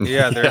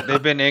 Yeah,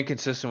 they've been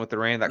inconsistent with the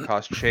rain that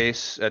cost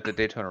Chase at the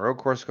Daytona Road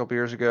Course a couple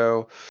years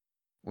ago.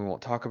 We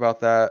won't talk about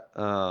that.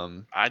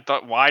 I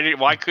thought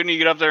why couldn't he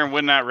get up there and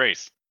win that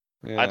race?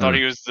 Yeah. I thought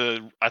he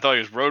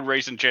was road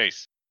racing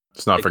Chase.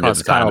 Let's not forget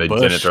the time they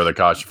didn't throw the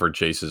caution for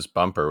Chase's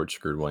bumper, which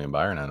screwed William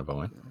Byron out of a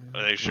win.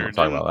 They sure did.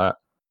 Talk about that.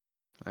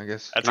 I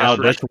guess Kyle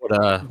Busch would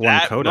have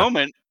won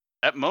COTA.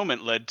 That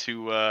moment led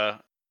to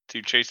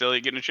Chase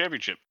Elliott getting a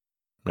championship.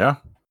 Yeah,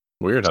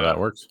 weird how that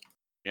works.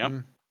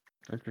 Yeah,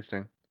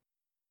 interesting.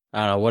 I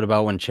don't know. What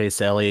about when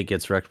Chase Elliott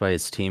gets wrecked by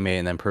his teammate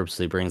and then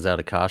purposely brings out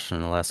a caution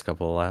in the last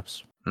couple of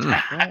laps?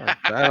 I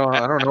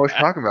don't know what you're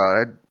talking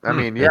about. I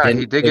mean, yeah,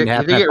 he did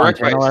get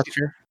wrecked by last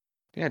year.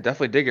 Yeah,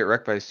 definitely did get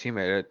wrecked by his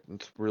teammate.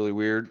 It's really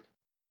weird.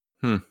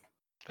 Them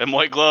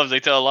white gloves, they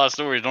tell a lot of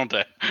stories, don't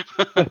they?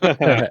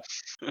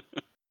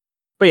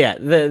 But yeah,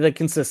 the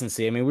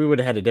consistency. I mean, we would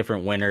have had a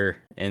different winner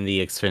in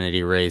the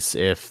Xfinity race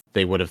if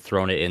they would have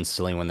thrown it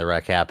instantly when the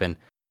wreck happened.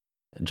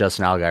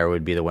 Justin Allgaier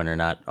would be the winner,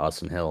 not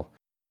Austin Hill.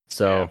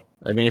 So,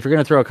 I mean, if you're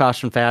going to throw a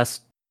caution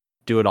fast,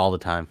 do it all the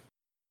time.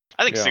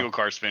 I think single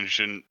car spin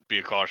shouldn't be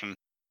a caution.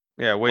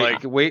 Yeah,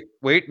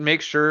 wait,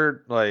 make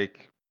sure,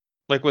 like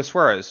with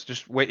Suarez,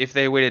 just wait. If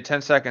they waited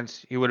 10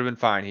 seconds, he would have been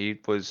fine. He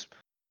was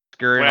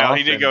scurrying off. Well,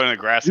 he did go in the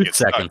grass and get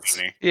stuck, didn't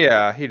he?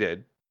 Yeah, he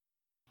did.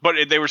 But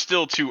they were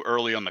still too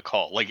early on the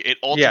call. Like, it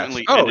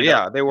ultimately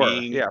they were.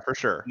 Yeah, for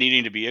sure.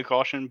 Needing to be a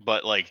caution,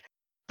 but, like,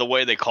 the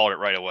way they called it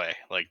right away,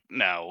 like,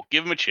 no,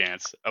 give him a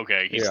chance.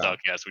 Okay, he's stuck.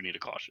 Yes, we need a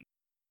caution.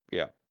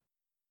 Yeah.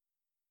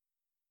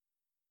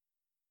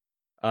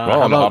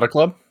 On the Auto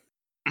Club?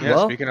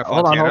 Yeah, speaking of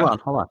hold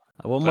on.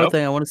 One more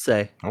thing I want to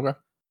say. Okay.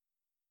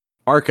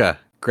 ARCA,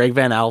 Greg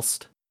Van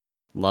Alst.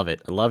 Love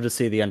it. I love to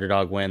see the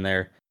underdog win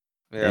there.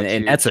 Yeah,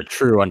 and that's a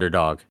true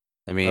underdog.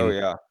 I mean, oh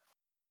yeah,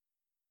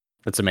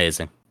 that's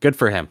amazing. Good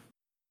for him.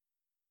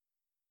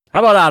 How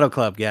about Auto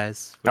Club,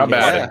 guys? How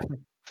about it?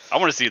 I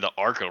want to see the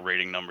ARCA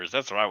rating numbers.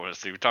 That's what I want to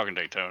see. We're talking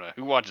Daytona.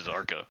 Who watches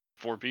ARCA?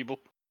 4 people?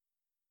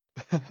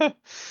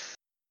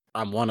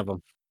 I'm one of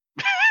them.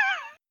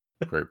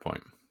 Great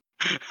point.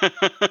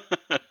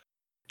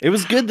 It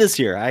was good this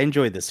year. I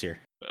enjoyed this year.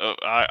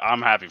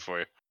 I'm happy for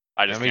you.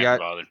 I just can't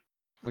be bothered.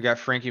 We got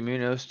Frankie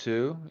Munoz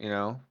too,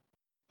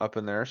 up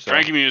in there. So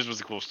Frankie Munoz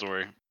was a cool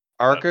story.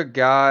 ARCA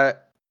got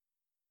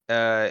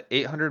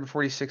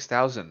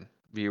 846,000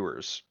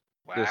 viewers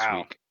this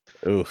week.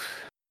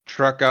 Oof.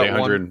 Truck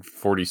got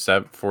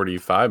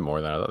 45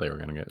 more than I thought they were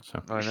going to get.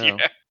 So I know.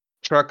 Yeah.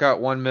 Truck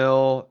got 1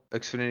 mil.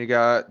 Xfinity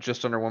got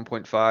just under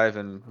 1.5,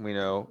 and we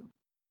know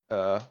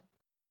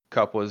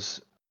Cup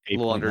was a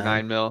little under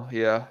 9 mil.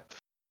 Yeah.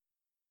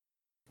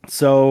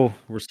 So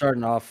we're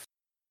starting off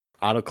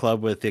Auto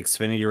Club with the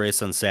Xfinity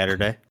race on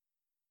Saturday.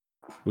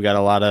 We got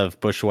a lot of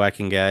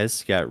bushwhacking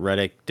guys. You got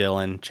Reddick,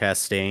 Dillon,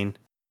 Chastain.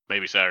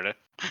 Maybe Saturday.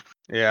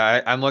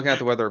 Yeah, I'm looking at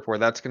the weather report.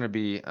 That's gonna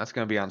be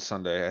on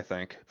Sunday, I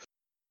think.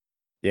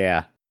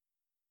 Yeah.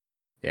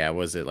 Yeah,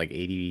 was it like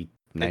 80,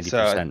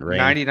 90% rain?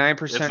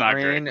 99%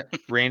 rain,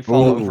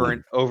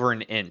 rainfall over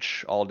an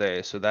inch all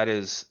day. So that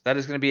is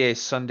gonna be a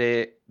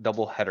Sunday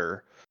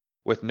doubleheader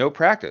with no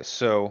practice.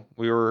 So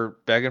we were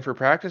begging for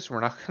practice.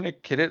 We're not gonna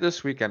get it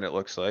this weekend, it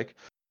looks like.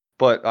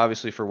 But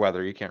obviously for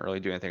weather, you can't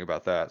really do anything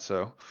about that.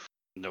 So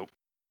nope.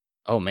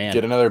 Oh man.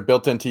 Get another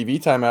built-in TV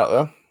timeout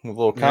though. A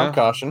little comp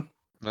caution.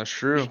 That's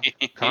true.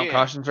 Comp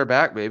cautions are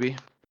back, baby.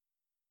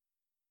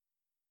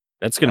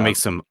 That's gonna make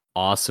some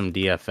awesome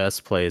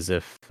DFS plays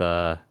if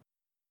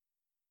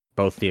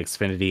both the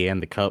Xfinity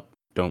and the Cup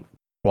don't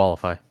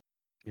qualify.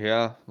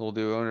 Yeah, we'll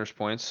do owners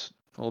points.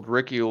 Old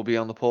Ricky will be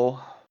on the pole.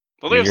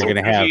 Well, I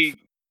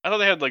thought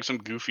they had like some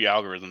goofy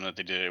algorithm that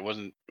they did. It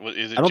wasn't.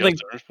 Is it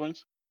just owners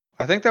points?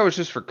 I think that was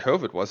just for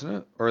COVID, wasn't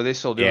it? Or are they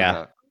still doing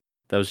that?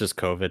 That was just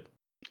COVID.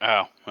 Oh,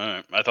 all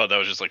right. I thought that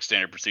was just like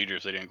standard procedure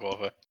if they didn't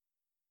qualify.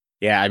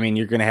 Yeah, I mean,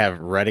 you're going to have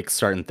Reddick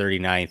starting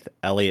 39th,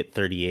 Elliott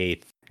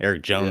 38th,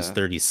 Eric Jones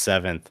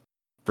 37th,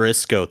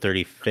 Briscoe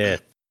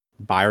 35th,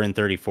 Byron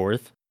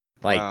 34th.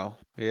 Wow.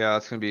 Yeah,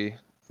 that's going to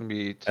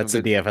be that's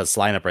a DFS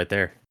lineup right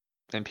there.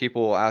 And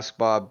people will ask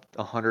Bob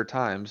 100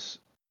 times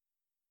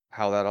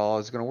how that all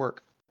is going to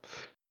work.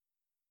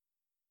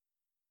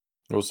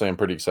 I will say I'm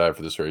pretty excited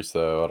for this race,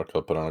 though. Auto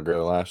Club put on a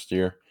go last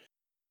year.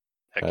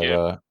 Heck I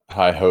have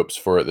high hopes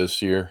for it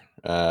this year.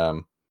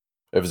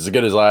 If it's as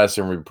good as last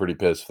year, we'd be pretty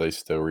pissed if they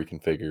still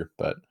reconfigure,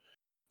 but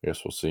I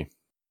guess we'll see.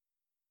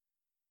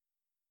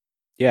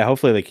 Yeah,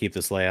 hopefully they keep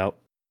this layout.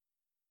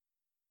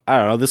 I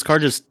don't know. This car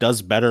just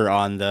does better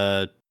on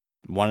the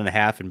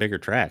 1.5 and bigger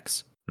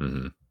tracks.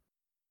 Mm-hmm.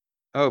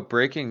 Oh,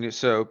 breaking news.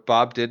 So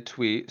Bob did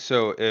tweet.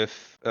 So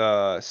if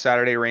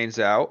Saturday rains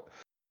out,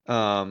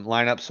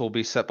 lineups will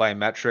be set by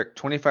metric: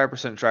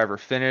 25% driver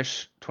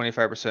finish,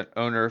 25%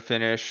 owner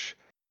finish,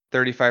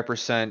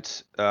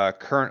 35%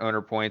 current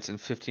owner points, and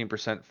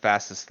 15%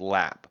 fastest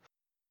lap.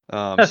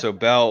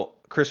 So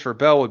Christopher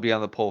Bell would be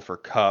on the pole for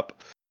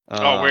Cup.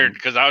 Weird,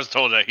 because I was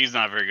told that he's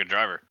not a very good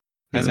driver.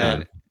 And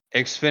then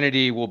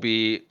Xfinity will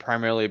be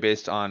primarily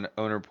based on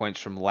owner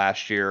points from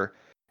last year.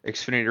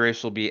 Xfinity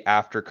race will be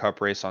after Cup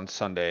race on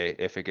Sunday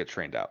if it gets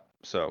rained out.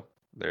 So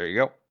there you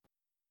go.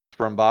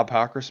 From Bob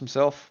Hawkers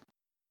himself.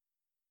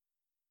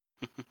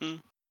 Is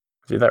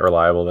he that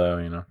reliable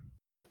though?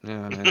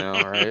 Yeah, I know,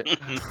 right?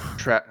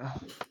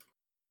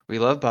 We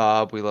love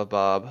Bob. We love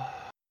Bob.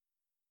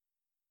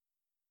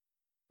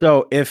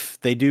 So if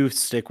they do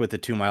stick with the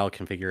 2-mile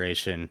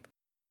configuration,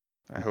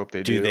 I hope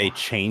they do. Do they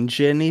change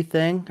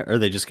anything, or are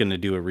they just going to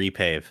do a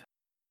repave?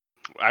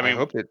 I mean,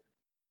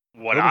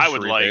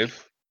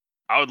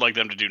 I would like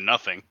them to do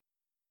nothing,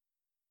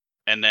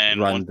 and then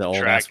run the old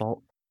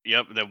asphalt.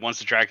 Yep. Then once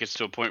the track gets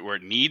to a point where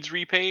it needs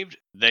repaved,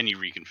 then you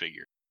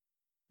reconfigure.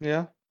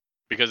 Yeah.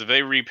 Because if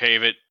they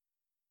repave it,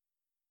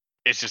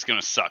 it's just going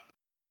to suck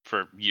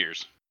for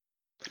years.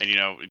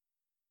 And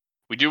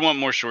we do want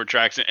more short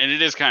tracks, and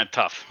it is kind of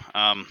tough.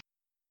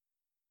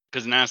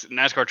 Because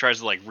NASCAR tries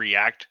to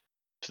react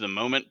to the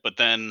moment, but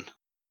then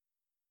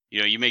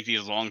you make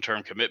these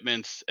long-term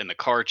commitments and the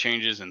car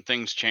changes and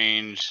things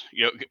change.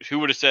 Who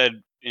would have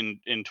said in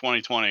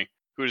 2020,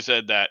 who would have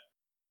said that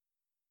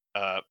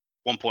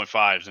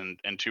 1.5s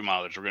and 2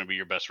 milers were going to be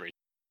your best race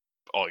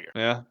all year?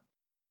 Yeah.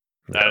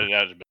 That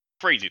has been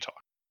crazy talk.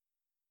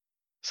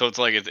 So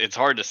it's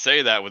hard to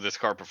say that with this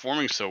car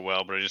performing so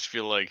well, but I just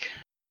feel like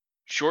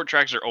short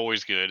tracks are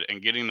always good,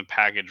 and getting the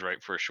package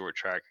right for a short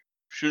track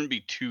shouldn't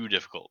be too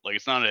difficult.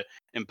 It's not an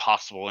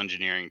impossible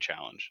engineering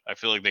challenge. I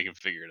feel like they can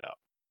figure it out.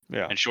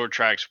 Yeah. And short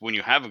tracks, when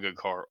you have a good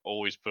car,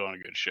 always put on a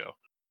good show.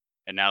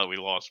 And now that we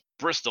lost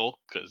Bristol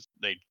because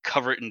they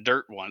cover it in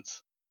dirt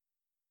once.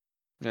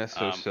 That's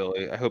so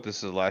silly. I hope this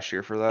is the last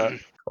year for that.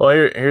 Well,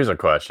 here's a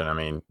question. I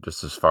mean,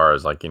 just as far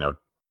as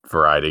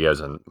variety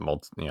goes, and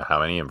how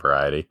many in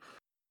variety?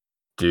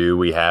 Do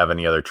we have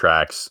any other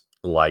tracks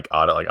like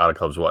Auto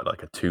Club's what,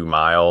 like a 2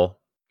 mile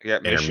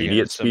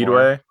intermediate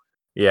speedway?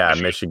 Yeah,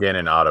 Michigan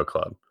and Auto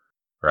Club,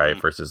 right?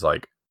 Versus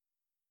like,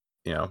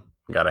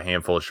 got a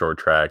handful of short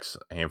tracks,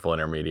 a handful of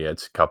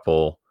intermediates,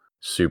 couple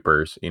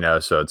supers,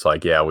 so it's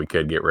like, yeah, we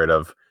could get rid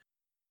of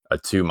a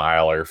 2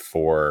 miler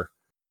for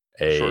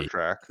a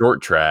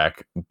short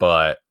track,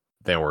 but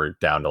then we're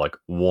down to like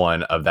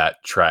one of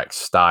that track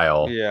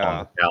style on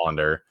the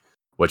calendar,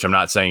 which I'm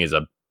not saying is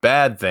a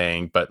bad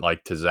thing, but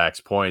like to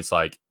Zach's points,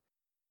 like,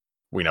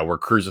 we're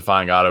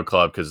crucifying Auto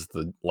Club because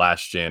the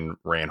last gen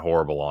ran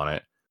horrible on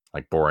it,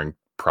 like boring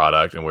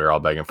product, and we were all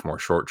begging for more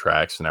short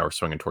tracks. So now we're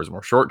swinging towards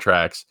more short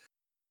tracks.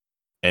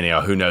 And,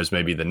 who knows,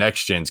 maybe the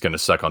next gen's going to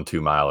suck on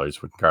 2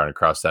 milers. We can kind of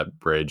cross that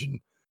bridge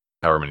in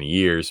however many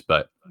years.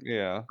 But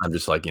yeah, I'm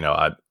just like,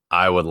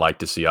 I would like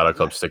to see Auto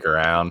Club stick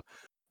around.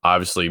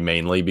 Obviously,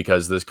 mainly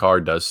because this car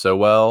does so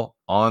well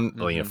on,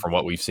 from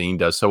what we've seen,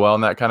 does so well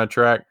on that kind of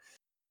track.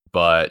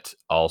 But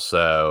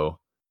also,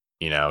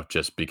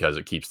 just because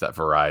it keeps that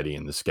variety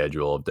in the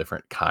schedule of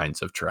different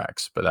kinds of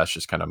tracks. But that's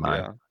just kind of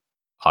my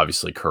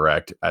obviously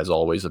correct, as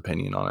always,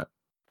 opinion on it.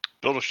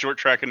 Build a short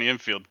track in the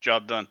infield.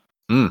 Job done.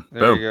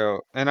 There you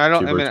go. And I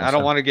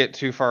don't want to get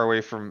too far away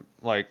from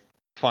like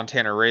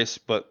Fontana race,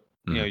 but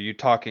you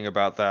talking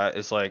about that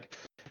is like,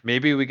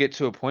 maybe we get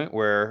to a point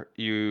where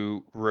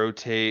you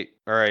rotate.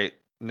 All right,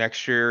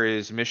 next year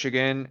is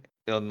Michigan,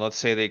 and let's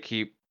say they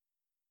keep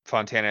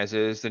Fontana as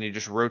is, then you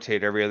just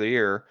rotate every other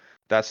year.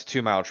 That's a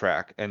 2 mile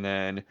track, and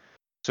then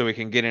so we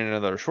can get in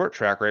another short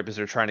track, right? Because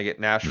they're trying to get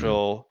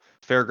Nashville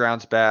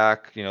Fairgrounds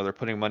back. They're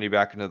putting money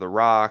back into the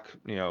Rock.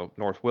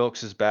 North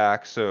Wilkes is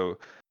back, so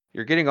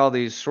you're getting all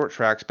these short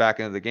tracks back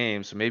into the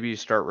game. So maybe you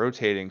start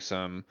rotating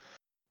some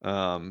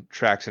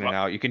tracks in and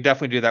out. You can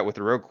definitely do that with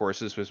the road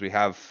courses because we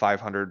have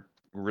 500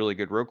 really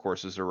good road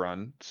courses to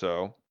run.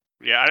 So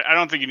yeah, I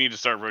don't think you need to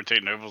start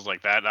rotating ovals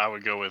like that.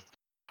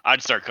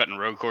 I'd start cutting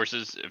road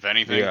courses if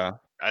anything. Yeah,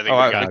 I think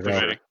we got too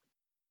many.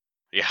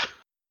 Yeah,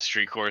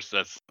 street course.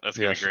 That's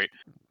gonna be great.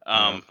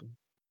 I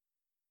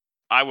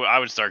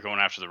would start going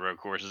after the road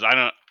courses.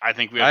 I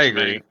think we have too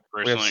many.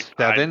 Personally,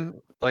 we have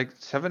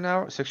 7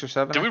 now, 6 or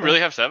 7. Do we really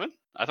have 7?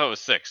 I thought it was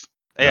 6.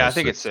 Yeah, I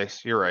think it's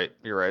 6. You're right.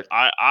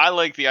 I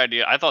like the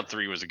idea. I thought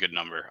 3 was a good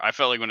number. I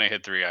felt like when they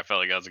hit 3, I felt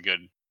like that was a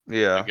good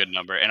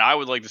number. And I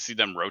would like to see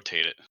them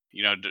rotate it.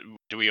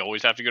 Do we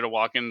always have to go to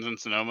Watkins and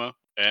Sonoma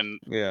and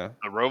the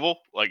Roval?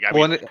 Like, I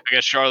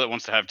guess Charlotte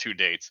wants to have 2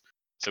 dates,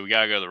 so we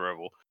gotta go to the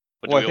Roval.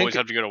 But do we always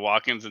have to go to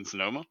Watkins and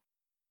Sonoma?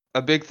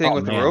 A big thing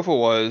with the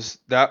Roval was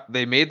that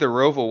they made the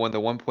Roval when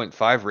the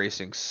 1.5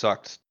 racing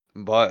sucked,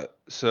 but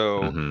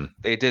so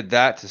they did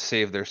that to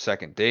save their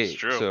second date. It's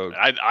true. So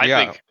I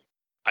think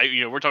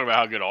we're talking about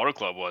how good Auto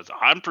Club was.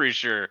 I'm pretty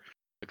sure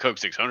the Coke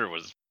 600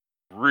 was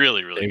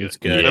really, really good.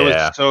 It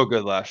was so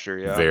good last year.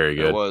 Yeah, very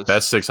good. It was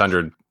best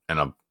 600 in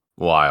a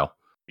while.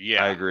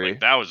 Yeah, I agree.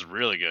 Like, that was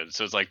really good.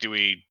 So it's like, do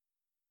we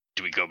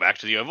go back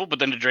to the oval? But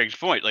then to Drake's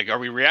point, like, are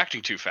we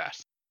reacting too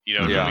fast?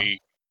 And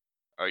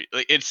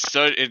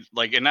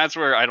that's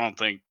where I don't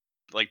think,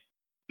 like,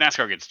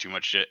 NASCAR gets too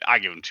much shit. I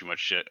give them too much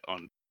shit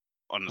on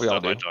the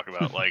stuff I talk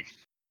about. Like,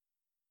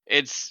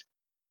 it's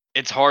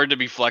hard to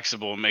be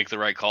flexible and make the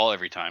right call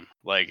every time.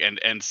 Like,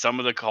 and some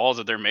of the calls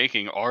that they're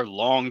making are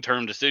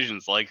long-term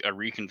decisions, like a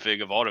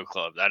reconfig of Auto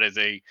Club. That is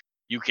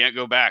you can't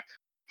go back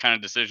kind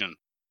of decision.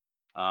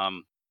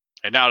 And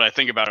now that I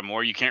think about it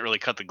more, you can't really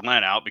cut the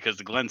Glen out because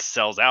the Glen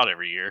sells out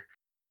every year.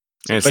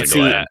 But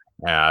see,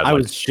 I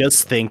was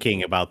just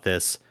thinking about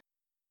this.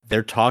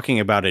 They're talking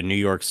about a New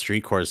York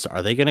street course.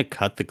 Are they going to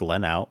cut the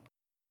Glen out?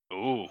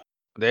 Ooh,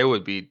 they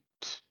would be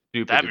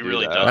stupid. That'd be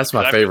really dumb. That's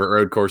my favorite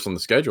road course on the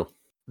schedule.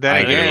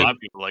 Then again, a lot of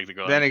people like to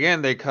go. Then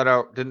again, they cut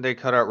out. Didn't they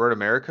cut out Road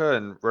America?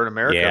 And Road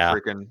America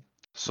freaking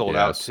sold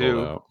out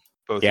too.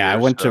 Both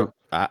years,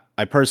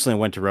 I personally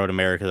went to Road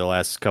America the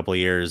last couple of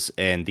years,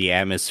 and the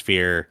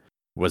atmosphere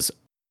was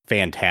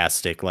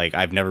fantastic. Like,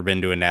 I've never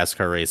been to a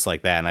NASCAR race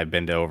like that, and I've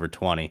been to over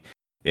 20.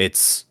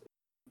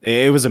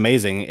 It was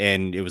amazing,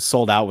 and it was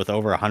sold out with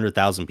over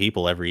 100,000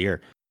 people every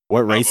year.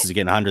 What race is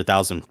getting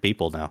 100,000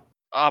 people now?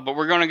 But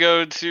we're going to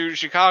go to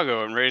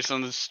Chicago and race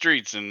on the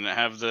streets and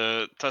have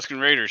the Tuscan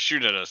Raiders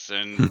shoot at us,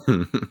 and it's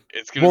going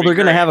to Well, they're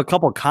going to have a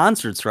couple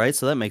concerts, right?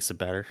 So that makes it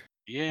better.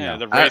 Yeah,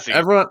 the racing.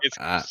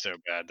 It's so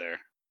bad there.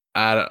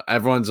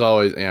 Everyone's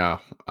always,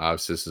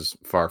 obviously this is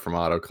far from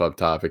Auto Club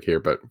topic here,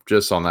 but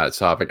just on that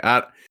topic,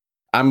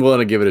 I'm willing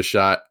to give it a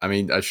shot. I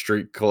mean, a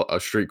street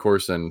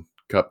course and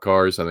cup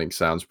cars, I think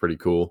sounds pretty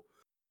cool.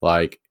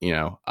 Like,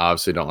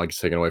 obviously don't like to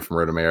take it away from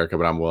Road America,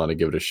 but I'm willing to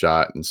give it a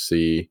shot and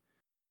see,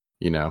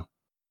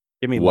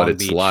 Give me what Long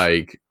it's Beach.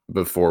 like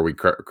before we,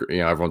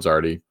 everyone's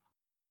already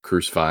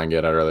crucifying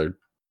it. I'd rather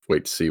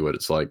wait to see what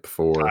it's like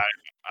before.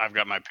 I've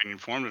got my opinion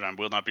formed, and I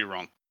will not be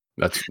wrong.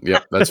 That's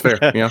fair.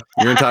 You're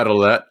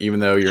entitled to that, even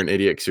though you're an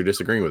idiot because you're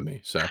disagreeing with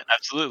me. So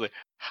absolutely,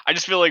 I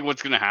just feel like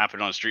what's going to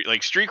happen on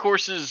street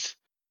courses.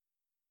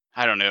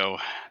 I don't know.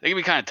 They can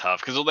be kind of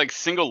tough because they're like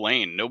single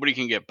lane. Nobody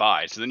can get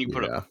by. So then you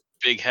put a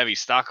big, heavy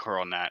stock car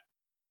on that.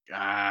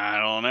 I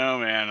don't know,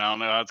 man. I don't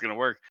know how it's going to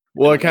work.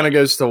 Well, it kind of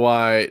goes to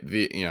why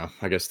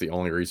I guess the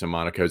only reason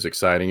Monaco's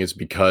exciting is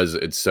because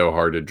it's so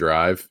hard to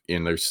drive,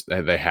 and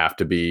they have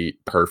to be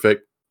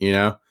perfect,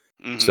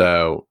 Mm-hmm.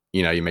 So,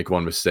 you make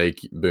one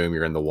mistake, boom,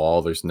 you're in the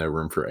wall. There's no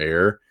room for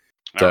error.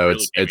 So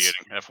really it's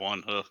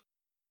F1. Ugh.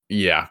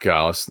 Yeah,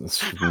 God,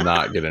 let's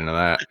not get into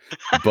that.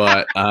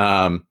 But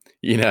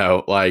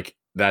like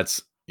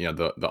that's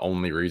the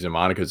only reason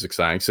Monaco's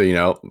exciting. So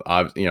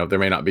there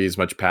may not be as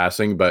much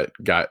passing, but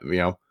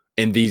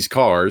in these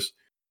cars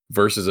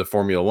versus a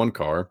Formula One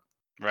car,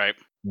 right?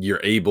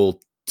 You're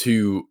able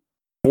to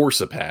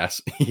force a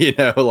pass.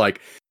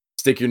 Like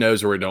stick your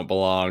nose where it don't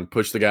belong,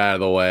 push the guy out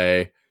of the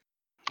way,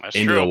 That's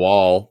into true. the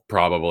wall,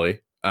 probably.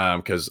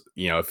 Because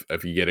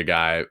if you get a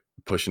guy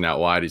pushing out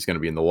wide, he's going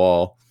to be in the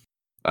wall.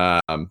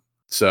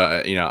 So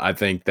I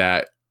think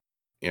that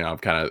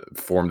I've kind of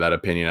formed that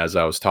opinion as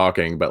I was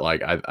talking, but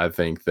like I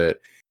think that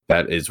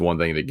is one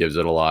thing that gives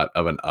it a lot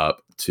of an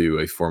up to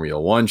a Formula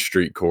One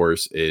street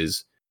course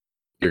is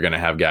you're going to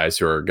have guys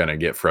who are going to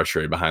get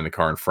frustrated behind the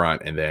car in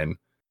front and then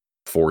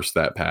force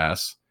that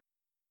pass.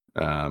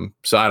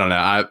 So I don't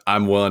know.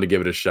 I'm willing to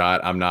give it a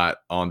shot. I'm not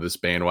on this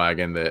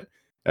bandwagon that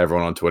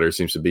everyone on Twitter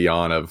seems to be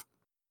on of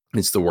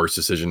it's the worst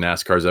decision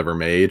NASCAR's ever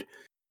made.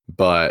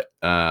 But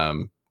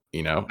no,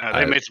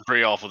 they made some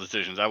pretty awful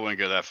decisions. I wouldn't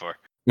go that far.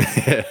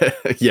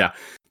 Yeah,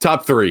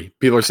 top 3.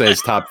 People are saying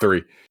it's top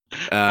 3.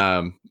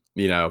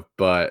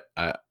 But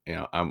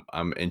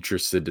I'm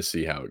interested to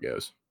see how it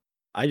goes.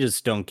 I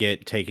just don't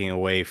get taking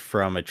away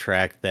from a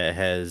track that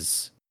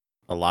has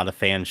a lot of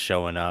fans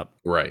showing up,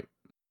 right,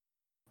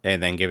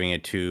 and then giving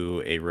it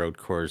to a road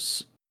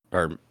course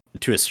or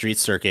to a street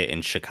circuit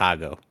in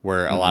Chicago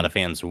where a lot of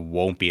fans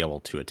won't be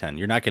able to attend.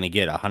 You're not going to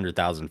get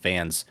 100,000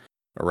 fans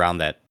around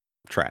that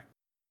track.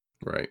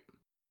 Right.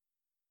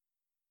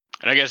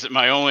 And I guess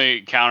my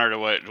only counter to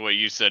what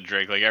you said,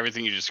 Drake, like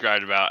everything you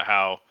described about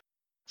how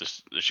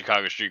the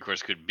Chicago street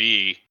course could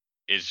be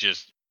is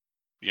just,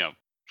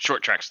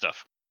 short track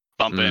stuff.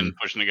 Bumping,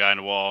 pushing the guy in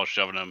the wall,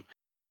 shoving him,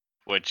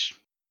 which,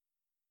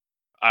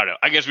 I don't know.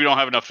 I guess we don't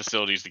have enough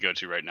facilities to go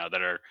to right now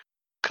that are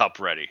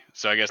Cup ready.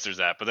 So I guess there's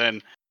that. But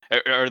then,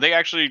 are they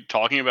actually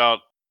talking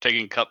about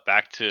taking Cup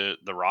back to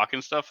the Rock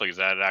and stuff? Like, is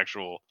that an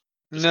actual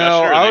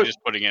discussion, or are they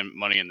just putting in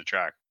money in the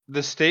track?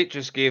 The state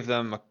just gave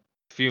them a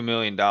few $1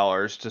 million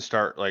to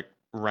start like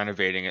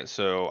renovating it.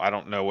 So I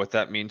don't know what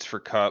that means for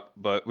Cup,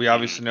 but we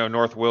obviously know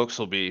North Wilkes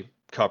will be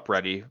Cup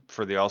ready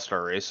for the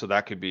All-Star race, so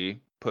that could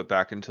be put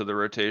back into the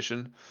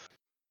rotation.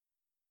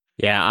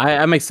 Yeah,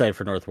 I'm excited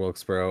for North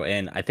Wilkesboro,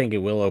 and I think it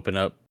will open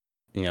up,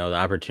 the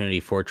opportunity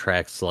for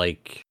tracks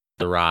like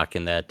the Rock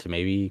and that to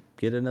maybe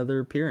get another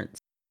appearance.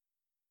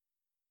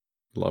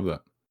 Love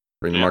that.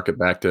 Bring the market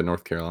back to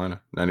North Carolina.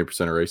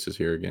 90% of races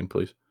here again,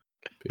 please.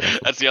 Awesome.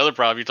 That's the other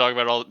problem. You talk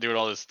about doing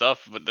all this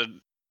stuff, but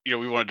then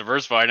we want to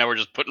diversify. Now we're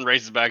just putting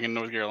races back in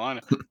North Carolina.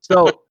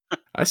 So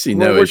I see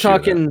no issue.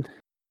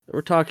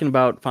 We're talking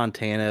about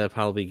Fontana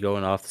probably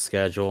going off the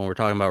schedule, and we're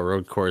talking about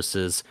road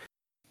courses.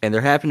 And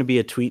there happened to be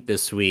a tweet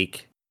this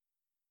week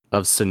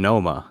of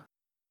Sonoma,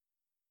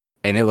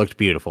 and it looked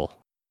beautiful.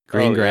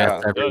 Green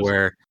grass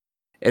everywhere.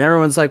 And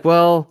everyone's like,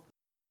 well,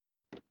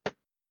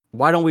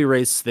 why don't we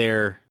race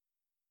there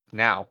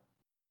now?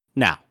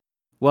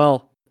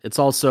 Well, it's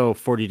also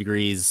 40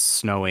 degrees,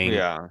 snowing,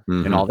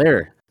 and all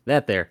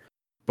that there.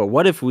 But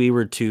what if we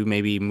were to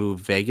maybe move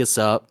Vegas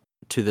up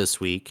to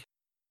this week,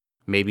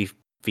 maybe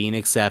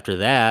Phoenix after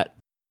that,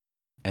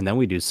 and then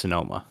we do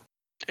Sonoma?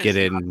 Get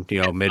in,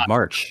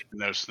 mid-March.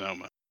 No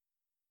Sonoma.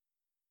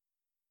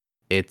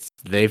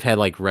 They've had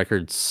like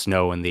record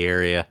snow in the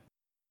area.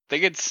 They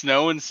get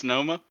snow in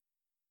Sonoma?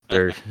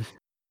 Let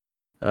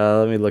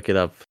me look it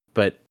up.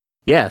 But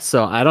yeah,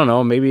 so I don't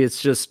know. Maybe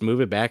it's just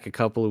move it back a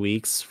couple of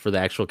weeks for the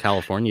actual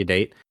California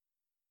date.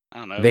 I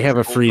don't know. They have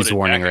a freeze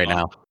warning right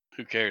now.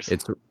 Who cares?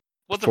 It's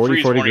what's a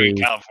freeze warning in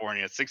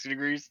California? 60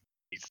 degrees?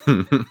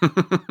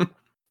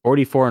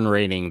 44 and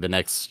raining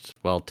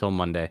till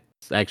Monday.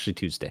 It's actually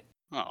Tuesday.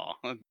 Oh,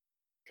 go.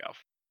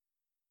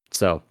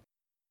 So,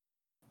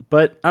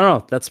 but I don't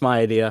know. That's my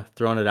idea.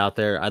 Throwing it out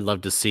there. I'd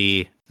love to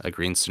see a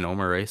green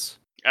Sonoma race.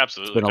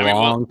 Absolutely. It's been a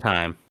long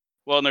time.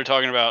 Well, and they're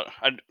talking about,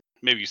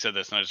 maybe you said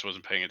this and I just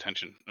wasn't paying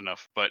attention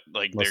enough, but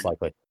like most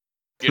likely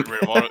getting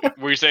rid of auto.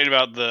 Were you saying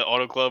about the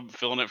Auto Club,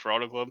 filling it for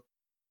Auto Club?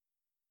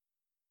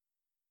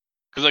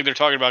 Because like they're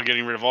talking about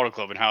getting rid of Auto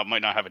Club and how it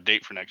might not have a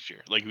date for next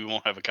year. Like we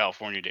won't have a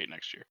California date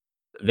next year.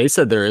 They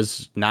said there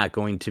is not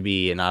going to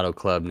be an Auto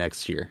Club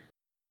next year.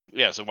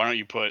 Yeah, so why don't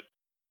you put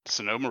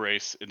Sonoma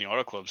race in the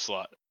Auto Club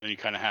slot? And you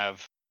kind of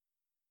have.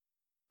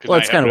 Well,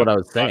 that's kind of what I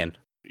was saying.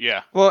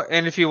 Yeah. Well,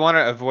 and if you want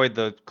to avoid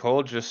the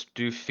cold, just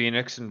do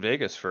Phoenix and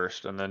Vegas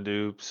first, and then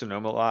do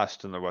Sonoma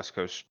last in the West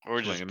Coast.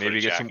 Or just maybe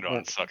get some on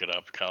and suck it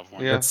up,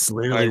 California. Yeah, that's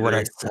literally what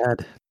I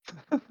said.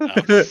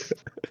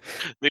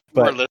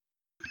 But,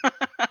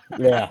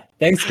 yeah,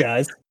 thanks,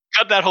 guys.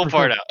 Cut that whole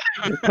part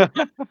out.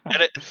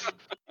 Edit.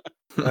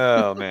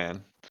 Oh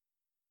man.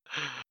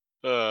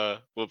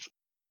 Whoops.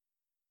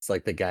 It's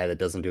like the guy that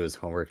doesn't do his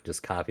homework and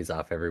just copies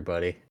off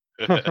everybody.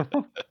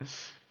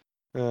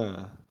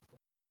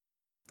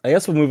 I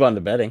guess we'll move on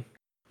to betting.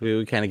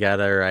 We kind of got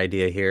our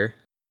idea here.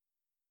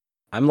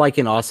 I'm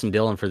liking Austin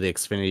Dillon for the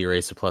Xfinity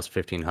race at plus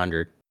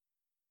 1,500.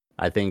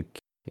 I think,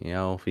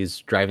 if he's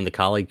driving the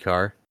colleague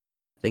car,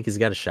 I think he's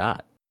got a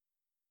shot.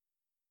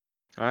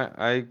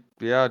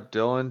 Yeah,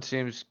 Dillon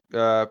seems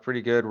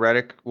pretty good.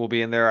 Reddick will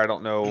be in there. I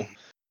don't know.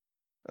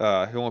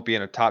 He won't be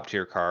in a top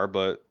tier car,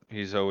 but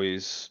he's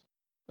always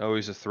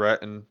a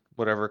threat in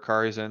whatever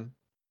car he's in.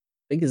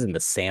 I think he's in the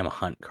Sam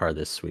Hunt car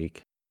this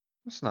week.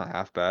 It's not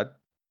half bad.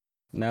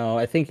 No,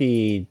 I think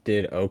he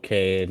did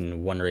okay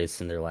in one race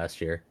in there last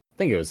year. I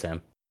think it was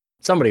him.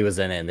 Somebody was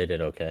in it and they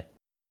did okay.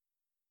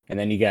 And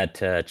then you got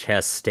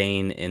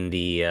Chastain in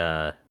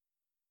the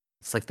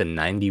it's like the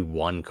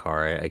 91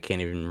 car. I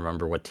can't even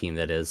remember what team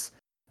that is.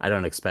 I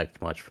don't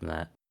expect much from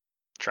that.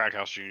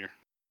 Trackhouse Junior.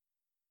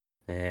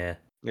 Yeah.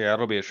 Yeah,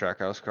 it'll be a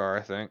Trackhouse car,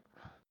 I think.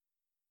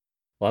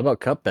 Well, how about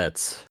cup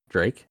bets,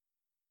 Drake?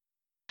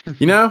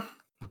 Now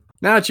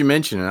that you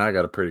mention it, I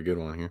got a pretty good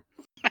one here.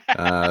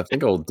 I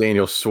think old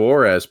Daniel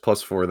Suarez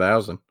plus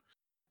 4,000.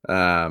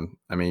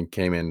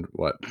 Came in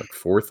like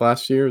fourth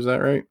last year. Is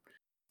that right?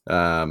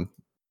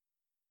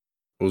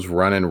 Was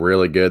running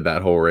really good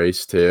that whole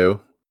race too.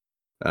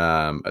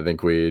 I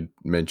think we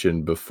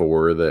mentioned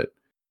before that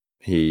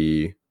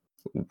he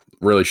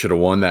really should have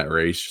won that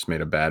race. Just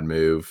made a bad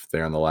move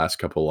there on the last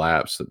couple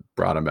laps that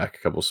brought him back a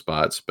couple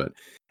spots. But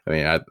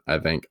I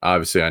think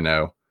obviously I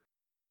know,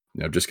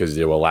 just because he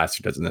did well last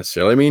year doesn't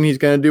necessarily mean he's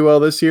going to do well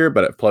this year.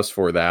 But at plus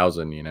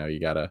 4,000, you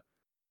gotta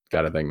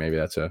think maybe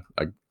that's a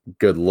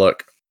good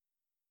look.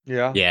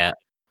 Yeah.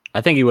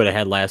 I think he would have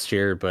had last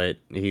year, but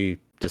he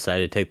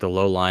decided to take the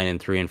low line in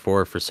 3 and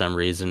 4 for some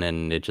reason,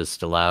 and it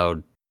just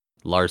allowed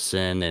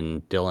Larson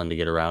and Dillon to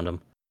get around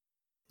him.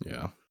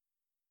 Yeah.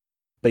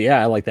 But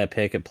yeah, I like that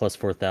pick at plus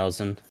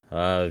 4,000.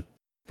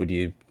 Would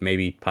you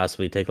maybe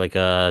possibly take like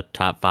a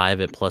top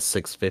 5 at plus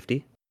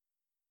 650?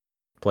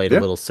 Play it a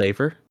little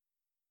safer?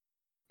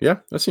 Yeah,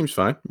 that seems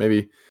fine.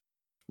 Maybe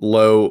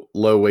low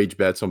wage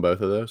bets on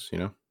both of those,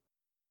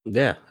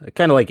 Yeah,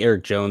 kind of like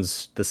Eric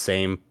Jones, the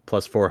same,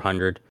 plus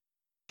 400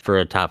 for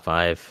a top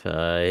 5.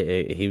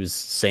 He was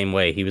same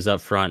way. He was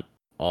up front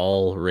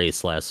all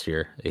race last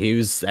year. He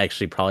was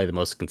actually probably the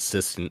most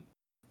consistent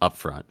up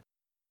front.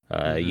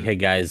 You had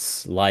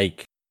guys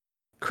like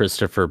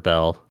Christopher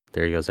Bell.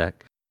 There you go,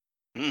 Zach.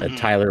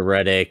 Tyler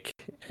Reddick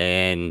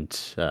and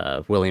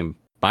William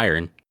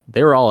Byron.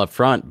 They were all up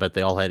front, but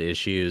they all had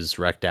issues,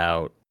 wrecked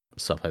out,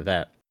 stuff like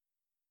that.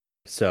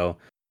 So,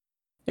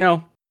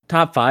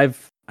 top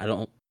 5,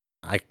 I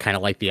kind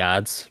of like the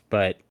odds,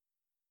 but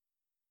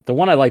the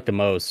one I like the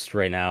most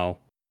right now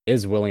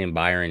is William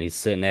Byron. He's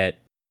sitting at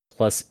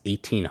plus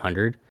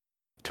 1,800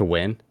 to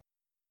win.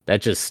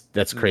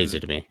 That's crazy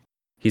to me.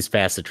 He's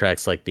fast at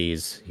tracks like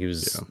these. He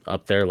was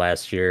up there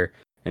last year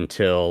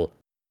until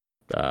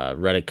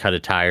Reddick cut a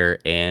tire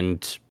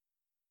and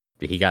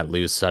he got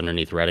loose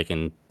underneath Reddick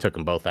and took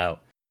them both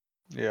out.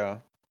 Yeah.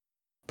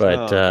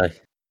 But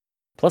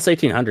plus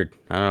 1,800,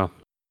 I don't know.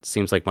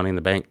 Seems like money in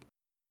the bank.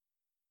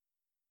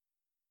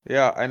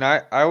 Yeah, and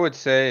I would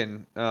say,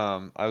 and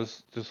I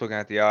was just looking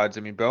at the odds.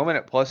 Bowman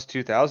at plus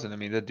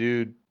 2,000. The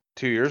dude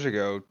 2 years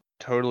ago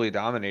totally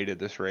dominated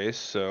this race.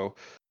 So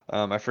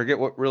I forget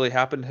what really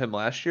happened to him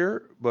last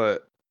year,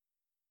 but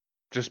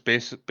just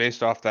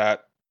based off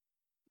that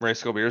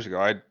race a couple years ago,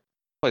 I'd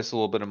place a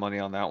little bit of money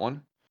on that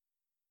one.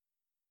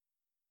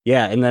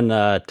 Yeah, and then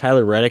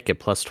Tyler Reddick at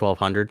plus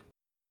 1,200.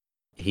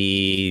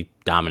 He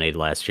dominated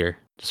last year,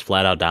 just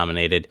flat out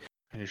dominated.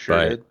 He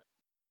sure did.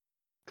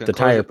 The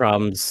tire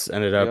problems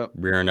ended up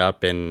rearing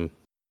up, and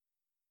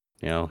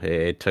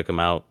it took him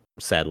out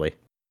sadly.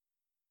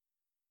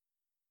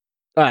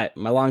 All right,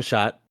 my long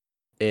shot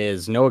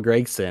is Noah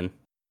Gragson,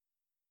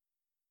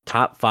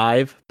 top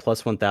 5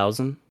 plus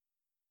 1,000,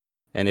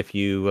 and if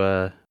you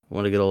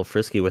want to get a little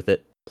frisky with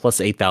it, plus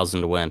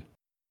 8,000 to win.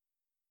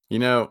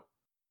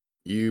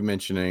 You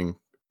mentioning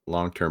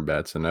long-term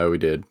bets. I know we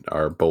did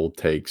our bold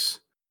takes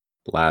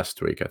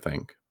last week, I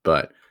think,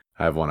 but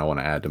I have one I want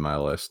to add to my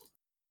list.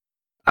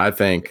 I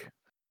think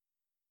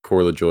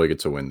Corey LaJoie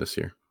gets a win this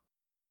year.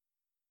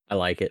 I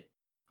like it.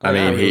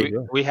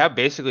 We have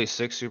basically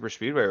 6 super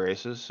speedway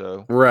races,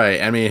 so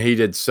right. He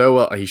did so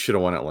well. He should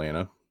have won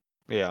Atlanta.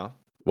 Yeah.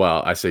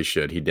 Well, I say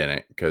should. He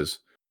didn't because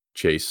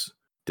Chase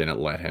didn't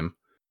let him.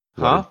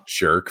 What a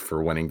jerk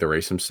for winning the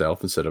race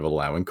himself instead of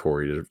allowing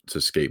Corey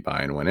to skate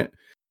by and win it.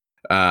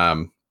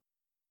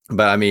 But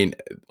I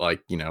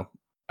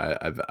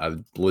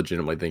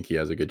legitimately think he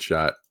has a good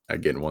shot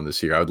at getting one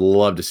this year. I would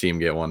love to see him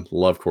get one.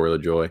 Love Corey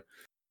LaJoie.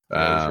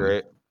 He's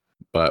great.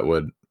 But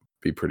would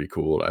be pretty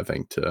cool, I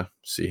think, to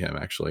see him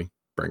actually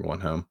bring one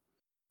home.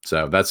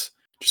 So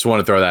just want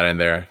to throw that in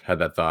there. Had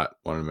that thought.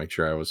 Wanted to make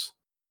sure I was,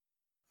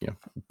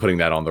 putting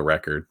that on the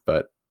record.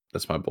 But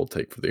that's my bold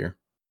take for the year.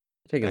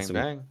 Taking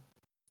some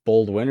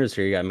bold winners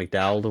here. You got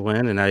McDowell to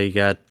win, and now you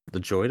got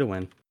LaJoie to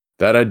win.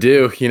 That I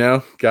do.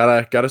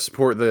 Gotta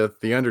support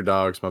the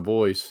underdogs, my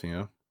boys.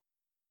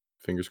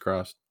 Fingers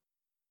crossed.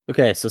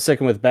 Okay, so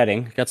sticking with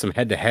betting, got some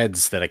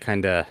head-to-heads that I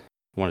kind of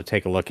want to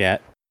take a look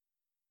at.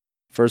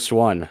 First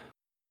one,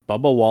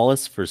 Bubba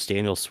Wallace versus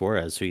Daniel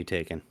Suarez. Who you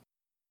taking?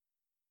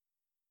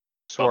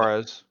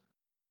 Suarez.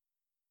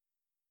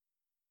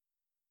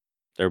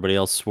 Everybody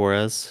else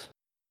Suarez?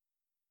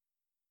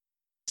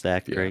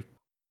 Zach, Yeah. Craig?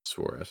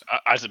 Suarez.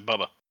 I said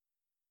Bubba.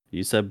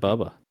 You said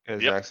Bubba. Yeah,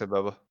 Yep. Zach said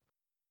Bubba.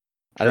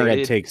 I think I'd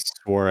Trade. take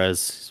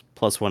Suarez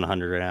plus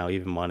 100 right now,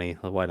 even money.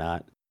 Why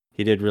not?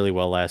 He did really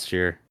well last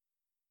year.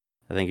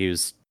 I think he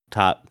was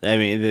top. I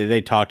mean,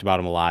 they talked about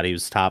him a lot. He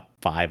was top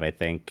 5, I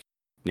think,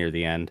 near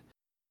the end.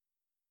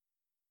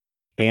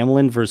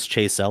 Hamlin versus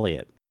Chase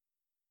Elliott.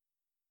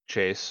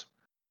 Chase.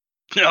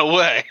 No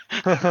way.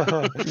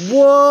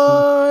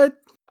 What?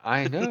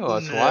 I know,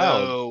 it's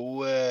wild. No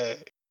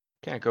way.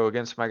 Can't go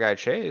against my guy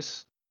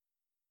Chase.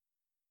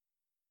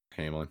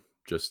 Hamlin,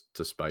 just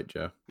to spite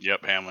Joe.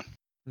 Yep, Hamlin.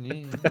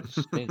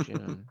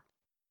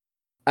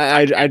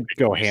 I'd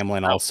go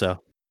Hamlin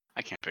also.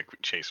 I can't pick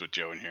Chase with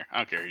Joe in here. I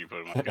don't care who you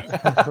put him up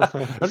against.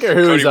 I don't care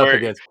who he's up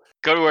against.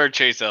 Cody Ware,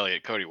 Chase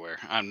Elliott. Cody Ware.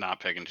 I'm not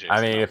picking Chase.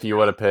 I mean, if you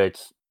would have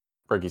picked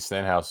Ricky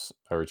Stenhouse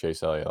over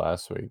Chase Elliott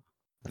last week,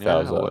 if that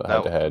was a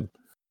head-to-head,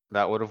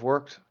 that would have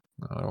worked.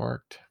 That would have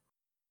worked.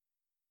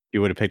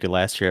 You would have picked it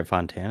last year at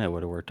Fontana. It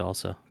would have worked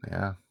also.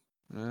 Yeah.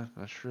 Yeah,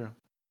 that's true.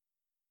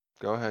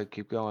 Go ahead,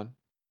 keep going.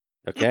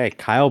 Okay,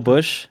 Kyle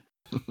Busch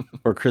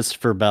or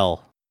Christopher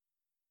Bell?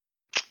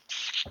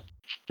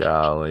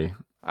 Golly.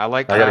 I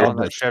like Kyle on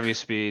that Chevy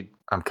Speed.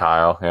 I'm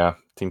Kyle. Yeah,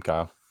 Team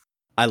Kyle.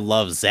 I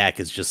love Zach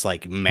is just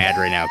like mad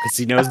right now because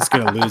he knows it's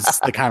going to lose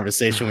the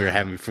conversation we were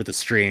having for the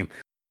stream.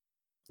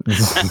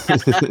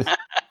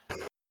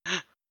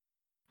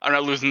 I'm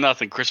not losing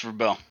nothing. Christopher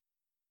Bell.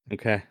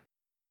 Okay.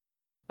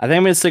 I think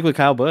I'm going to stick with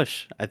Kyle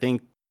Busch. I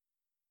think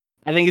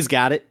he's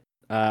got it.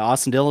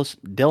 Austin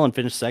Dillon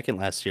finished second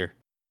last year.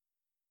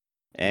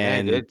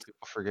 And yeah, people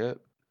forget.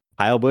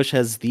 Kyle Busch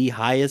has the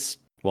highest,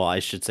 well, I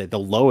should say the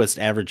lowest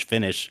average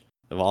finish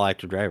of all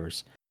active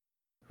drivers.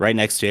 Right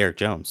next to Eric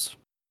Jones.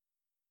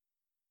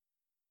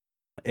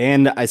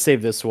 And I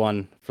saved this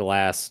one for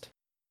last.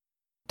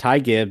 Ty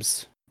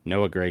Gibbs,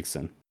 Noah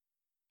Gragson.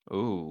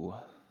 Ooh.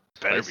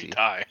 Better be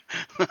Ty.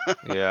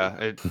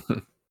 Yeah.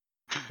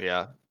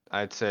 Yeah.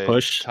 I'd say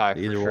Push Ty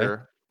for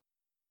sure.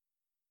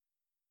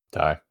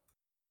 Ty.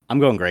 I'm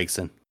going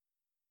Gragson.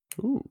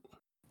 Ooh.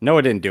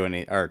 Noah didn't do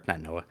any, or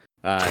not Noah.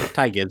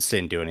 Ty Gibbs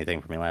didn't do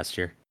anything for me last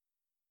year.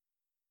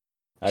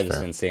 I just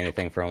didn't see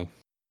anything from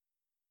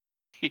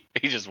him.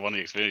 He just won the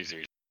Xfinity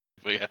Series.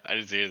 But yeah, I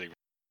didn't see anything.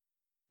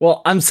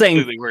 Well, I'm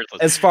saying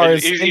as far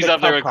as he's up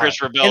there with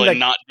Christopher Bell and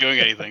not doing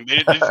anything.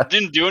 They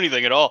didn't do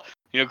anything at all.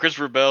 You know,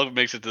 Christopher Bell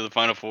makes it to the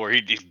Final Four.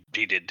 He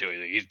didn't do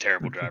anything. He's a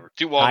terrible driver.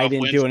 I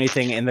didn't do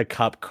anything in the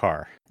Cup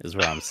car, is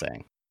what I'm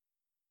saying.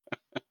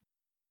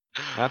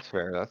 That's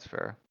fair. That's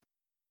fair.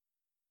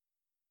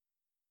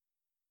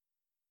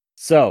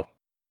 So,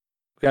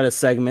 we've got a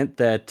segment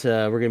that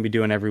we're going to be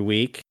doing every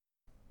week.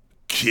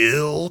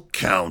 Kill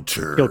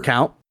Counter. Kill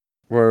Count,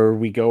 where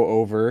we go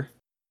over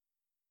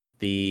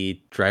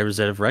the drivers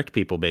that have wrecked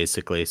people,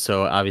 basically.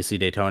 So, obviously,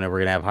 Daytona, we're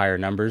going to have higher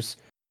numbers.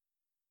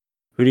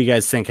 Who do you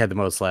guys think had the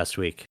most last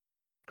week?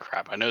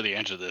 Crap, I know the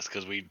answer to this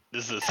because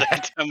this is the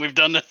second time we've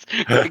done this.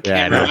 I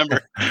can't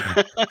remember.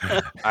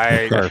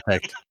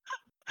 Perfect.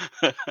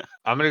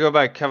 I'm going to go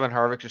by Kevin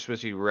Harvick just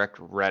because he wrecked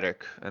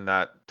Reddick, and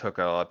that took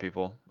out a lot of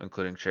people,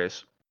 including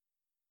Chase.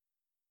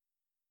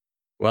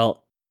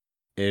 Well,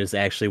 it is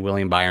actually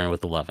William Byron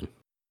with 11.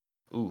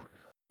 Ooh.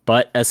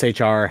 But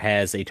SHR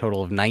has a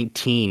total of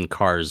 19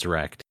 cars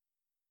wrecked.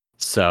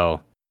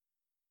 So,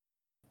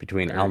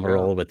 between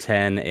Almirola with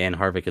 10 and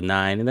Harvick with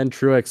 9. And then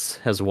Truex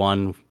has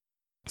 1.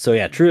 So,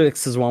 yeah,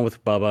 Truex has 1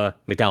 with Bubba.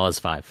 McDowell has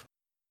 5.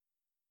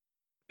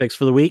 Picks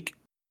for the week?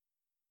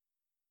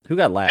 Who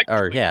got last?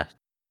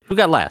 Who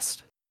got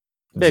last?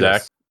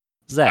 Zach.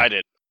 Zach. I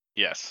did.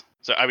 Yes.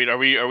 So, I mean, are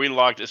we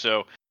locked?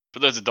 So, for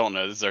those that don't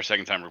know, this is our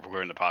second time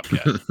recording the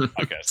podcast.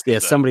 Yeah,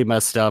 somebody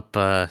messed up.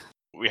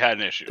 We had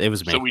an issue. It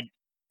was me. So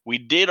we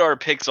did our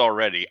picks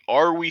already.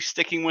 Are we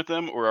sticking with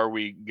them, or are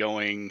we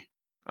going?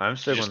 I'm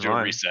sticking just with do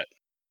mine. a reset.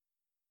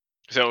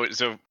 So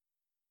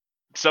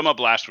sum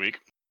up last week.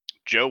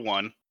 Joe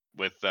won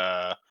with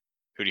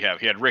who do you have?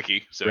 He had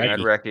Ricky. So he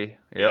had Ricky.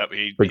 Yep.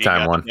 He Big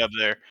time got one up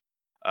there.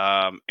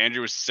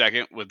 Andrew was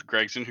second with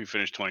Gregson, who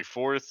finished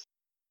 24th.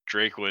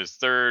 Drake was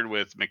third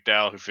with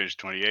McDowell, who finished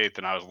 28th,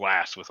 and I was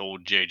last with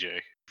old JJ, who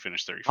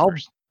finished 31st. How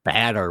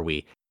bad are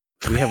we?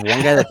 We have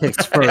one guy that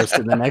picks first,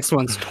 and the next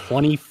one's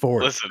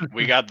 24th. Listen,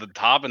 we got the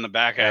top and the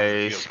back half.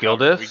 Hey, skill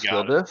diff.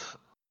 Skill diff.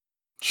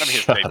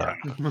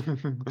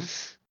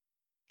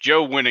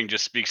 Joe winning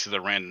just speaks to the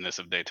randomness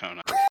of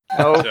Daytona.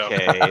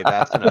 Okay,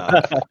 that's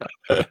enough.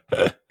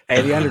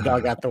 Hey, the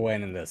underdog got the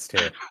win in this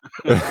too.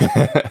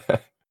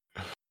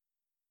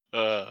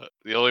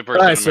 The only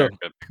person in America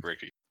that picked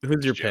Ricky.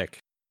 Who's your pick?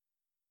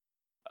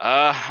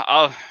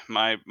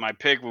 My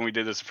pick when we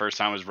did this the first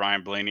time was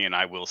Ryan Blaney, and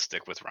I will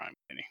stick with Ryan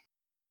Blaney.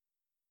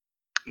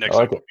 Next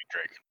up will be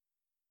Drake.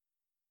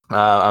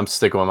 I'm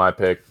sticking with my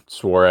pick,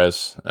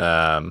 Suarez.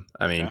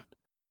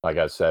 Like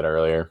I said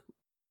earlier,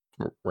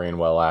 ran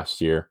well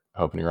last year.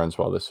 Hoping he runs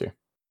well this year.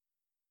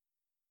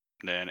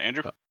 Then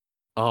Andrew.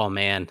 Oh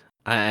man,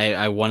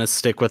 I want to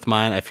stick with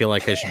mine. I feel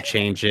like I should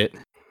change it.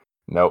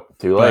 Nope,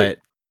 too late.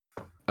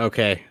 But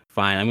okay,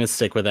 fine. I'm gonna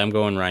stick with it. I'm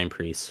going Ryan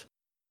Priest.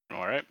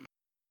 All right.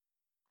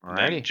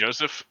 Alrighty.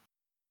 Joseph.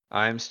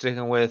 I'm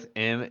sticking with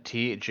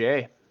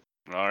MTJ.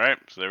 All right.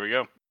 So there we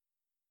go.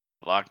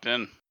 Locked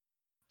in.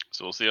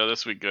 So we'll see how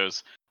this week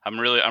goes. I'm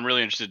really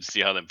interested to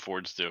see how them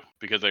Fords do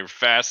because they were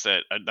fast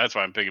at. That's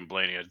why I'm picking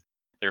Blaney.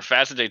 They're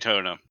fast at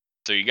Daytona,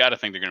 so you got to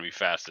think they're going to be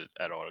fast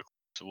at Auto.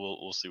 So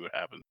we'll see what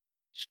happens.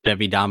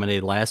 Chevy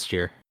dominated last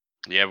year.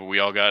 Yeah, but we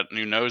all got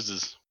new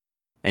noses.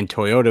 And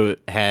Toyota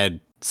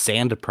had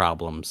sand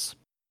problems.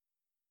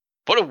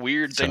 What a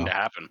weird thing to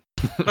happen.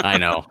 I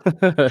know.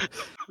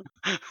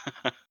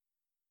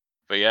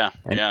 But yeah.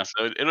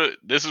 So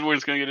this is where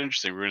it's going to get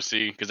interesting. We're going to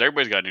see because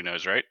everybody's got a new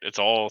nose, right? It's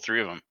all three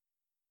of them.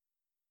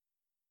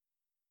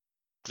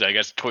 Because I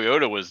guess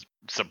Toyota was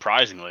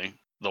surprisingly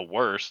the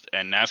worst,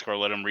 and NASCAR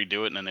let them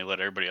redo it, and then they let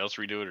everybody else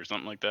redo it, or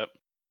something like that.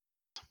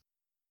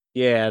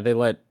 Yeah, they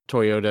let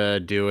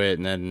Toyota do it,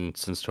 and then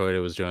since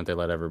Toyota was doing it, they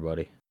let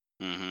everybody.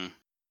 Mm-hmm.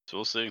 So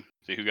we'll see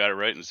who got it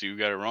right and see who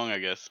got it wrong. I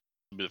guess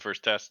it'll be the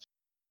first test.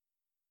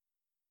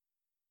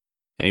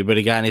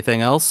 Anybody got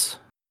anything else?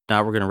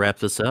 Now we're gonna wrap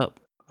this up.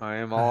 I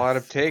am all out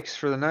of takes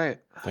for the night.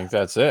 I think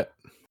that's it.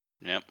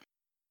 Yep.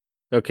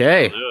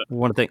 Okay. I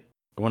want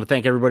to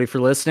thank everybody for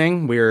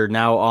listening. We are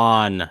now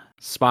on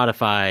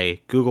Spotify,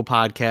 Google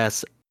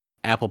Podcasts,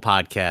 Apple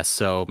Podcasts.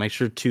 So make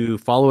sure to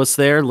follow us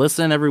there.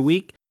 Listen every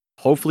week.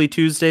 Hopefully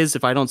Tuesdays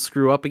if I don't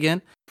screw up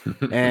again.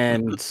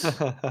 And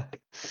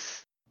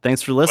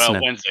thanks for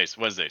listening. Well,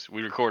 Wednesdays.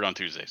 We record on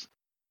Tuesdays.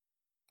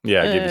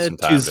 Yeah, give you some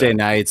time. Tuesday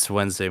nights,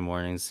 Wednesday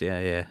mornings.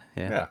 Yeah.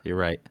 You're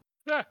right.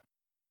 Yeah.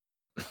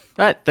 All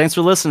right. Thanks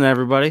for listening,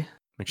 everybody.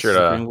 Make sure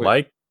to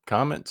like,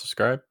 comment,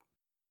 subscribe.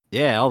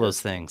 Yeah, all those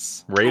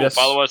things. Rate us.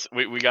 Follow us.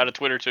 We got a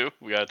Twitter too.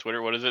 We got a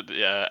Twitter. What is it?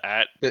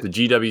 At the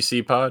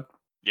GWC Pod.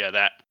 Yeah,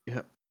 that.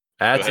 Yep.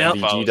 At the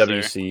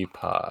GWC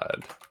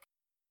Pod.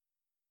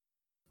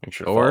 Make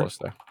sure to follow us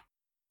there.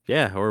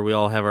 Yeah, or we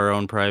all have our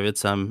own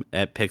privates. I'm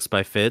at Picks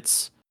by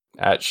Fitz.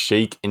 At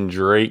Shake and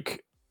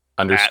Drake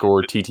 _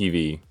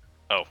 TTV.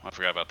 Oh, I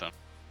forgot about that.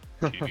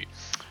 TV.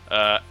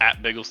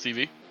 At Biggles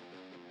TV.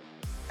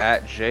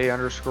 At J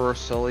 _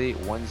 Sully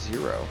 10.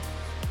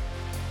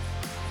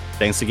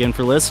 Thanks again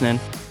for listening.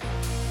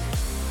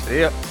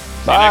 See ya.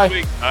 Bye. See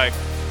you next week. Bye.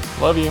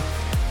 Love you.